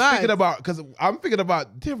sounded mad. thinking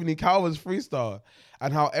about Tiffany Cowan's freestyle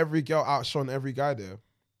and how every girl outshone every guy there,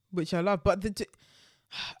 which I love. But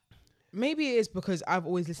maybe it is because I've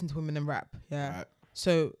always listened to women in rap. Yeah, right.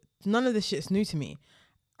 So none of this shit's new to me.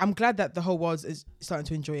 I'm glad that the whole world is starting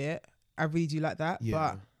to enjoy it. I really do like that. Yeah.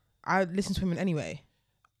 But I listen to women anyway.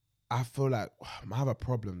 I feel like I have a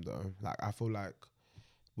problem though. Like I feel like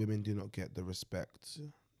women do not get the respect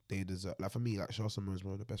they deserve. Like for me, like Shah Simone is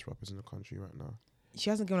one of the best rappers in the country right now. She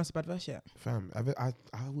hasn't given us a bad verse yet. Fam, I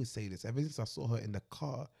always say this. Ever since I saw her in the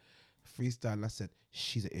car freestyle, I said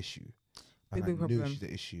she's an issue. And big I problem. knew she's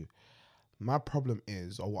an issue. My problem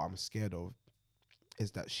is, or what I'm scared of,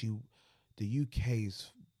 is that the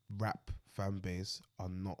UK's rap fan base are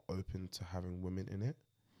not open to having women in it.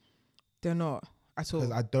 They're not at all.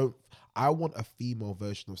 Because I want a female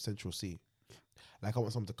version of Central C. Like I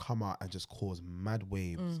want someone to come out and just cause mad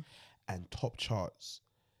waves and top charts.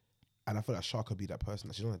 And I feel like Shah could be that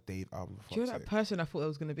person. She's on a Dave album. Do you know that person I thought it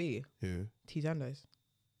was going to be? Who? T Zandos.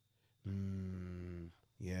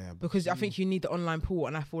 Yeah. Because I think you need the online pool,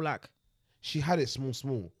 and I feel like she had it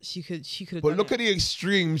small. She could have. But look at the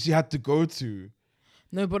extremes she had to go to.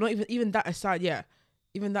 No, but not even that aside. Yeah,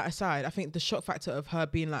 even that aside, I think the shock factor of her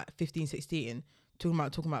being like 15, 16, talking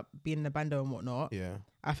about being in a bando and whatnot. Yeah.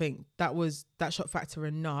 I think that shock factor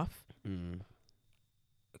enough.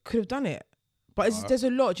 Could have done it. But there's a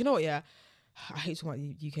lot. Do you know what? Yeah, I hate talking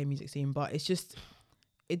about the UK music scene, but it's just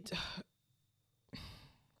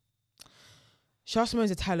Shah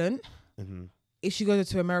Simone's a talent. If she goes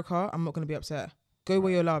to America, I'm not going to be upset. Go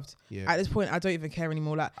where you're loved. Yeah. At this point, I don't even care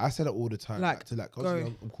anymore. Like I said it all the time.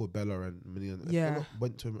 I'm called Bella and Million. Yeah.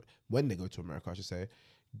 When they go to America, I should say,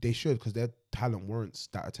 they should, because their talent warrants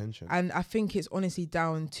that attention. And I think it's honestly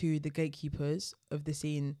down to the gatekeepers of the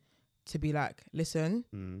scene to be like,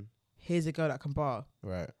 listen, here's a girl that can bar.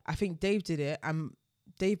 Right. I think Dave did it, and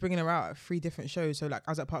Dave bringing her out at 3 different shows. So like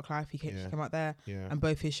I was at Park Life, she came out there, and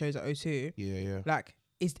both his shows at O2. Yeah. Like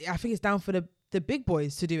I think it's down for the big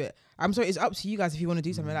boys to do it. I'm sorry, it's up to you guys if you want to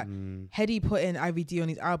do something. Like Heady putting IVD on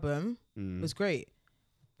his album was great.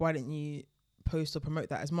 Why didn't you post or promote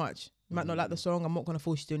that as much? You might not like the song. I'm not going to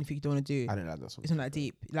force you to do anything you don't want to do. I didn't like that song. It's not that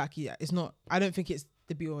deep. Like, yeah, it's not. I don't think it's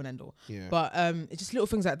the be all and end all. Yeah. But it's just little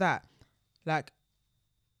things like that. Like,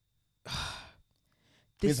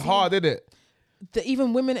 it's hard, isn't it?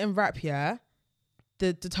 Even women in rap, yeah,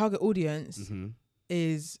 the target audience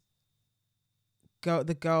is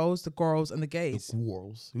the girls, the girls, and the gays. The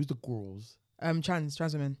girls. Who's the girls?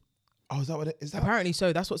 Trans women. Oh, is that what it is? Apparently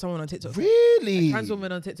so. That's what someone on TikTok said. Really? A trans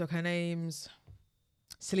woman on TikTok. Her name's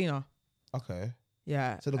Selena. Okay.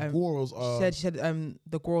 Yeah. So the girls are... She said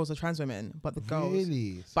the girls are trans women, but the girls...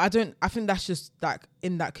 Really? But I think that's just like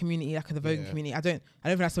in that community, like in the voguing community. I don't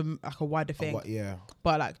think that's a wider thing. Yeah.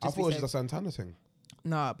 But like... I thought it was just a Santana thing.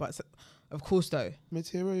 Nah, but of course though.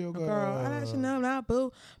 Material girl. I actually know now,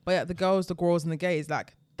 boo. But yeah, the girls, and the gays,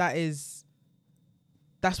 like that's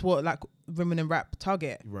what like women in rap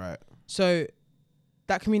target. Right. So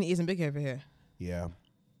that community isn't big over here. Yeah.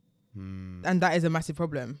 And that is a massive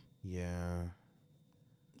problem. Yeah.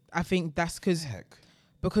 I think that's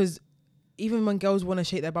because even when girls want to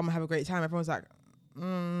shake their bum and have a great time, everyone's like,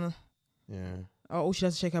 yeah. Oh, all she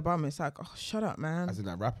does is shake her bum. It's like, oh, shut up, man. As in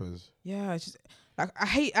like rappers. Yeah, it's just like I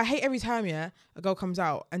hate every time a girl comes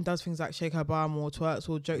out and does things like shake her bum or twerks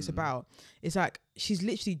or jokes about. It's like she's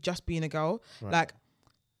literally just being a girl. Right. Like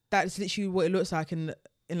that's literally what it looks like in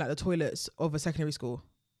like the toilets of a secondary school.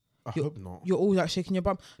 I hope not. You're all like shaking your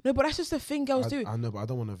bum. No, but that's just the thing girls do. I know, but I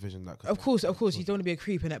don't want to vision that. Of course, you don't want to be a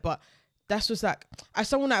creep in it, but that's just like, as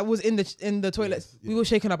someone that was in the toilets, we were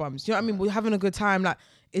shaking our bums. You know what I mean? We're having a good time. Like,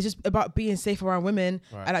 it's just about being safe around women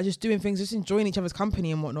and like just doing things, just enjoying each other's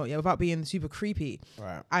company and whatnot. Yeah, without being super creepy.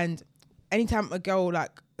 Right. And anytime a girl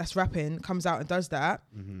like that's rapping comes out and does that,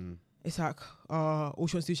 it's like, oh, all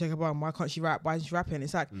she wants to do is shake her bum. Why can't she rap? Why isn't she rapping?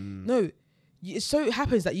 It's like, no. It so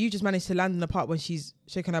happens that you just managed to land in the part when she's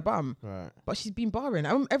shaking her bum, but she's been barring.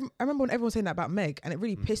 I remember when everyone was saying that about Meg, and it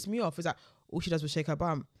really pissed me off. Is that all she does was shake her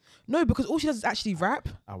bum? No, because all she does is actually rap.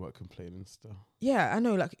 I won't complain and stuff. Yeah, I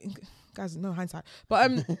know. Like, guys, no hindsight,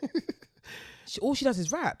 but all she does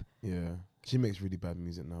is rap. Yeah, she makes really bad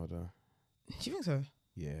music now, though. Do you think so?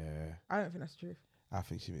 Yeah, I don't think that's the truth. I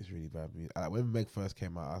think she makes really bad music. Like, when Meg first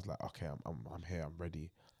came out, I was like, okay, I'm here, I'm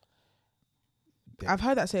ready. I've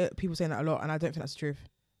heard people saying that a lot, and I don't think that's the truth.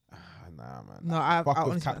 Nah, man. No, I fuck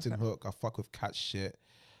with Captain Hook. I fuck with Cat shit.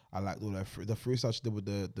 I liked all that the freestyle she did with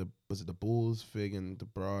the was it the balls thing and the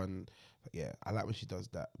bra and yeah, I like when she does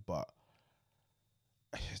that. But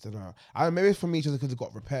I just don't know. Maybe it's for me just because it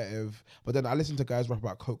got repetitive. But then I listen to guys rap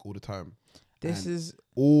about coke all the time. This is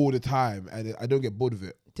all the time, and I don't get bored of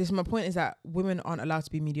it. My point is that women aren't allowed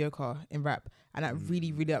to be mediocre in rap, and that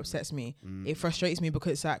really, really upsets me. It frustrates me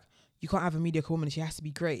because it's like, you can't have a mediocre woman. She has to be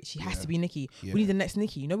great. She has to be Nicki. Yeah. We need the next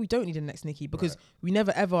Nicki. No, we don't need the next Nicki because we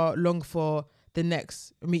never ever long for the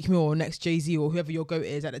next Meek Mill or next Jay-Z or whoever your GOAT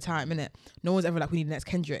is at the time, innit? No one's ever like, we need the next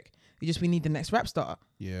Kendrick. We need the next rap star.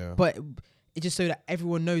 Yeah. But it's just so that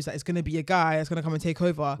everyone knows that it's going to be a guy that's going to come and take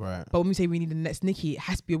over. Right. But when we say we need the next Nicki, it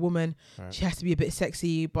has to be a woman. Right. She has to be a bit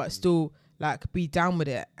sexy, but still like be down with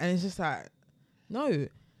it. And it's just like, no.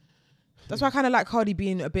 That's why I kind of like Cardi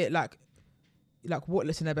being a bit like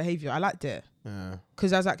whatless in her behaviour. I liked it. Yeah.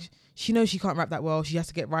 Because I was like, she knows she can't rap that well. She has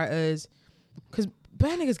to get writers. Because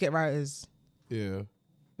bare niggas get writers. Yeah.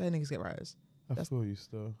 Bare niggas get writers. I feel you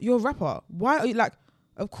still. You're a rapper. Why are you like,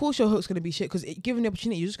 of course your hook's going to be shit because given the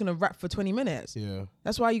opportunity, you're just going to rap for 20 minutes. Yeah.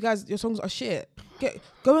 That's why your songs are shit.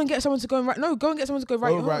 Go and get someone to go and write. No, go and get someone to go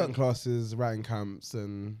write your writing hook. Classes, writing camps,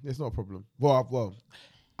 and it's not a problem. Well,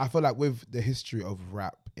 I feel like with the history of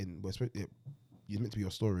rap, you're meant to be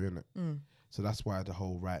your story, isn't it? So that's why the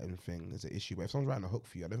whole writing thing is an issue. But if someone's writing a hook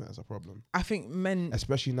for you, I don't think that's a problem. I think men...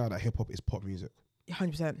 Especially now that hip-hop is pop music.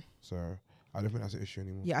 100%. So I don't think that's an issue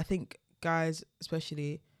anymore. Yeah, I think guys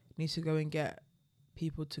especially need to go and get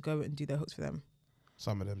people to go and do their hooks for them.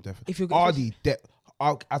 Some of them definitely. If you're I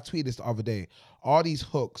tweeted this the other day. All these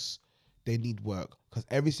hooks, they need work. Because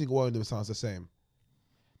every single one of them sounds the same.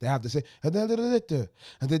 They have to say... Is that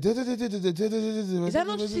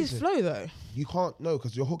not just his flow, though? You can't... No,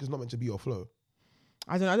 because your hook is not meant to be your flow.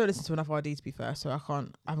 I don't listen to enough RD, to be fair, so I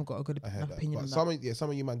haven't got a good enough opinion on that. Some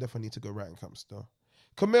of you man definitely need to go writing camps, though.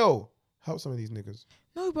 Camille, help some of these niggas.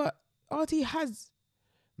 No, but RD has...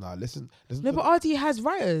 Nah, listen. No, but RD has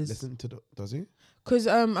writers. Listen to does he? Because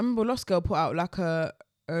I remember Lost Girl put out like a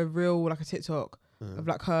reel, like a TikTok of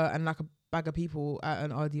like her and like a bag of people at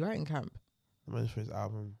an RD writing camp. I mentioned for his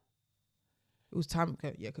album. It was time.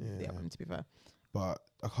 Yeah, it could be the album, to be fair. But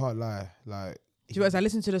I can't lie. Like, do you know, as I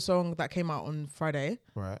listened to the song that came out on Friday.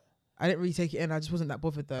 Right. I didn't really take it in. I just wasn't that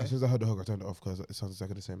bothered though. As soon as I heard the hook, I turned it off because it sounds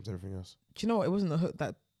exactly the same as everything else. Do you know what? It wasn't the hook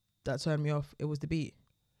that turned me off. It was the beat.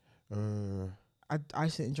 I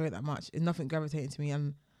just didn't enjoy it that much. It's nothing gravitating to me,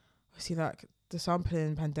 and I see like the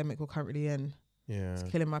sampling pandemic we're currently in. Yeah. It's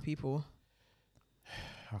killing my people.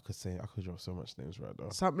 I could drop so much names right now.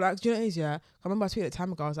 Do you know what it is? Yeah, I remember I tweeted a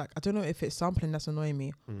time ago. I was like, I don't know if it's sampling that's annoying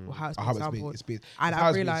me or how it's being sampled. It's how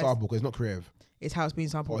it's being sampled because it's not creative. It's how it's being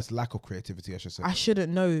sampled. Or it's lack of creativity, I should say. I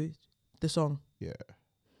shouldn't know the song. Yeah.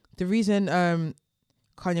 The reason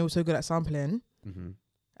Kanye was so good at sampling,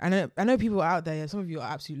 I know people out there. Some of you are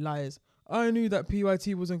absolute liars. I knew that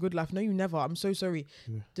PYT wasn't Good Life. No, you never. I'm so sorry.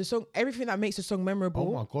 Yeah. The song, everything that makes the song memorable.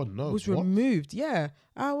 Oh my God, no. Was removed. Yeah.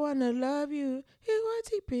 I wanna love you.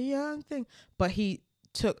 PYT young thing. But he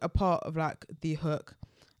took a part of like the hook,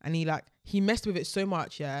 and he messed with it so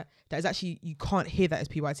much, yeah, that it's actually, you can't hear that as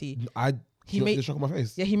PYT. The shock on my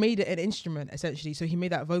face. Yeah, he made it an instrument essentially. So he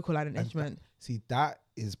made that vocal line an instrument. That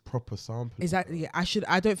is proper sampling. Exactly.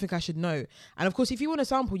 I don't think I should know. And of course, if you want to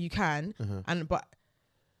sample, you can. But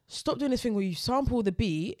stop doing this thing where you sample the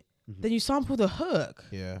beat, then you sample the hook.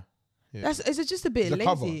 Yeah. It's just a bit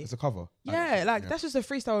lazy. It's a cover. Yeah, that's just a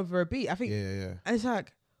freestyle over a beat. I think. Yeah. And it's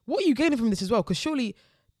like, what are you gaining from this as well? Because surely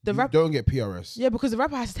the rapper don't get PRS. Yeah, because the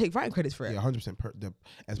rapper has to take writing credits for it. Yeah, 100%.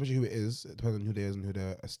 Especially who it is. It depends on who they is and who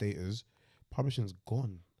their estate is. Publishing's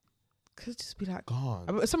gone. Could just be like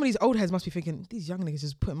gone. Some of these old heads must be thinking, these young niggas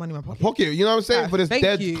just putting money in my pocket. You know what I'm saying? But it's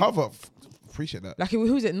dead cover. Appreciate that. Like who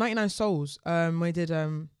was it? 99 Souls. When he did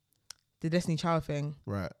the Destiny Child thing.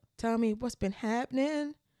 Right. Tell me what's been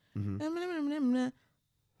happening. They're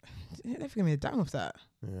giving me a dime off that.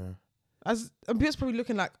 Yeah. Beat's probably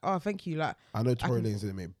looking like, oh, thank you. Like I know Tory Lanez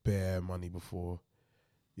didn't make bare money before,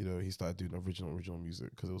 you know, he started doing original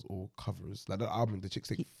music because it was all covers. Like that album, the Chick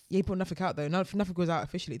Stick. He put nothing out though. Nothing goes out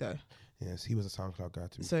officially though. Yes, he was a SoundCloud guy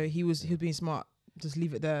too. So he was being smart. Just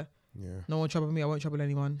leave it there. Yeah. No one trouble me. I won't trouble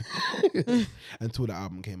anyone. Until the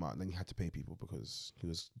album came out, and then he had to pay people because he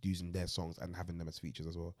was using their songs and having them as features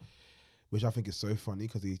as well, which I think is so funny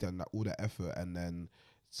because he's done all that effort and then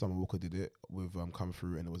Summer Walker did it with Come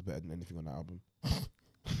Through and it was better than anything on that album.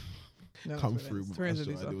 Come Through with Usher, and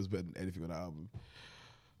it was better than anything on that album.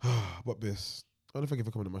 But Biss, I want to thank you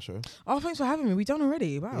for coming to my show. Oh, thanks for having me. We done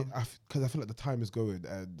already. Wow. Because I feel like the time is going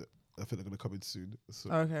and I feel like they're gonna come in soon. So.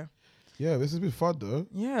 Okay. Yeah, this has been fun though.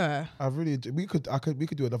 Yeah. I've really we could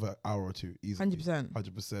do another hour or two easily.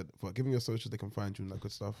 100%. But giving your socials, they can find you and that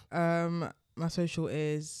good stuff. My social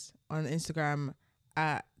is on Instagram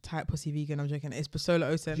at Tight Pussy Vegan. I'm joking. It's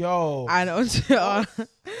Bisola Oten. Yo. And on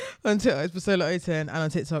Twitter it's Bisola Oten, and on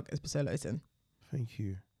TikTok it's Bisola Oten. Thank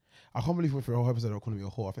you. I can't believe we went through a whole episode of calling me a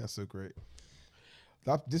whore. I think that's so great.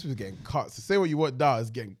 This was getting cut. So say what you want now. It's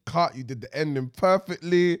getting cut. You did the ending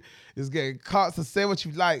perfectly. It's getting cut. So say what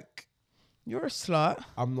you like. You're a slut.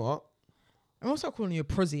 I'm not. I'm also calling you a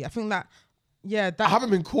prosy. I think that, I haven't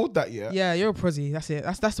been called that yet. Yeah, you're a prosy. That's it.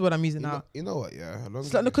 That's the word I'm using now. You know what? Yeah.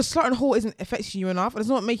 Because slut and whore isn't affecting you enough. It's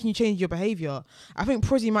not making you change your behaviour. I think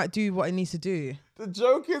prosy might do what it needs to do. The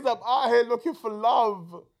joke is I'm out here looking for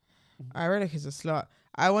love. Rellik is a slut.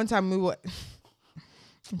 One time we were...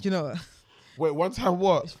 Do you know what? Wait, one time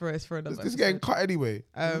what? It's for another. This is getting cut anyway.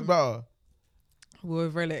 Better. We're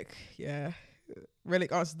with Rellik. Yeah.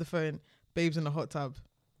 Rellik answered the phone. Babes in the hot tub.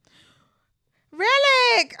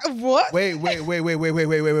 Rellik! What? Wait.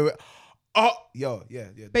 Oh, yo, yeah.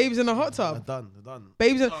 Babes in the hot tub. They're done.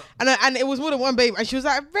 Babes in, and it was more than one babe. And she was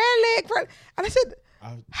like, Rellik. And I said,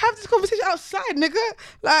 have this conversation outside, nigga.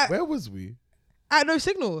 Like, where was we? At No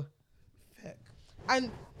Signal. Heck.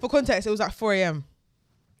 And for context, it was like 4 a.m.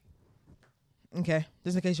 Okay,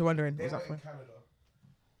 just in case you're wondering. It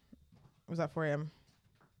was at 4 a.m.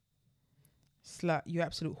 Slut, you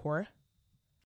absolute whore.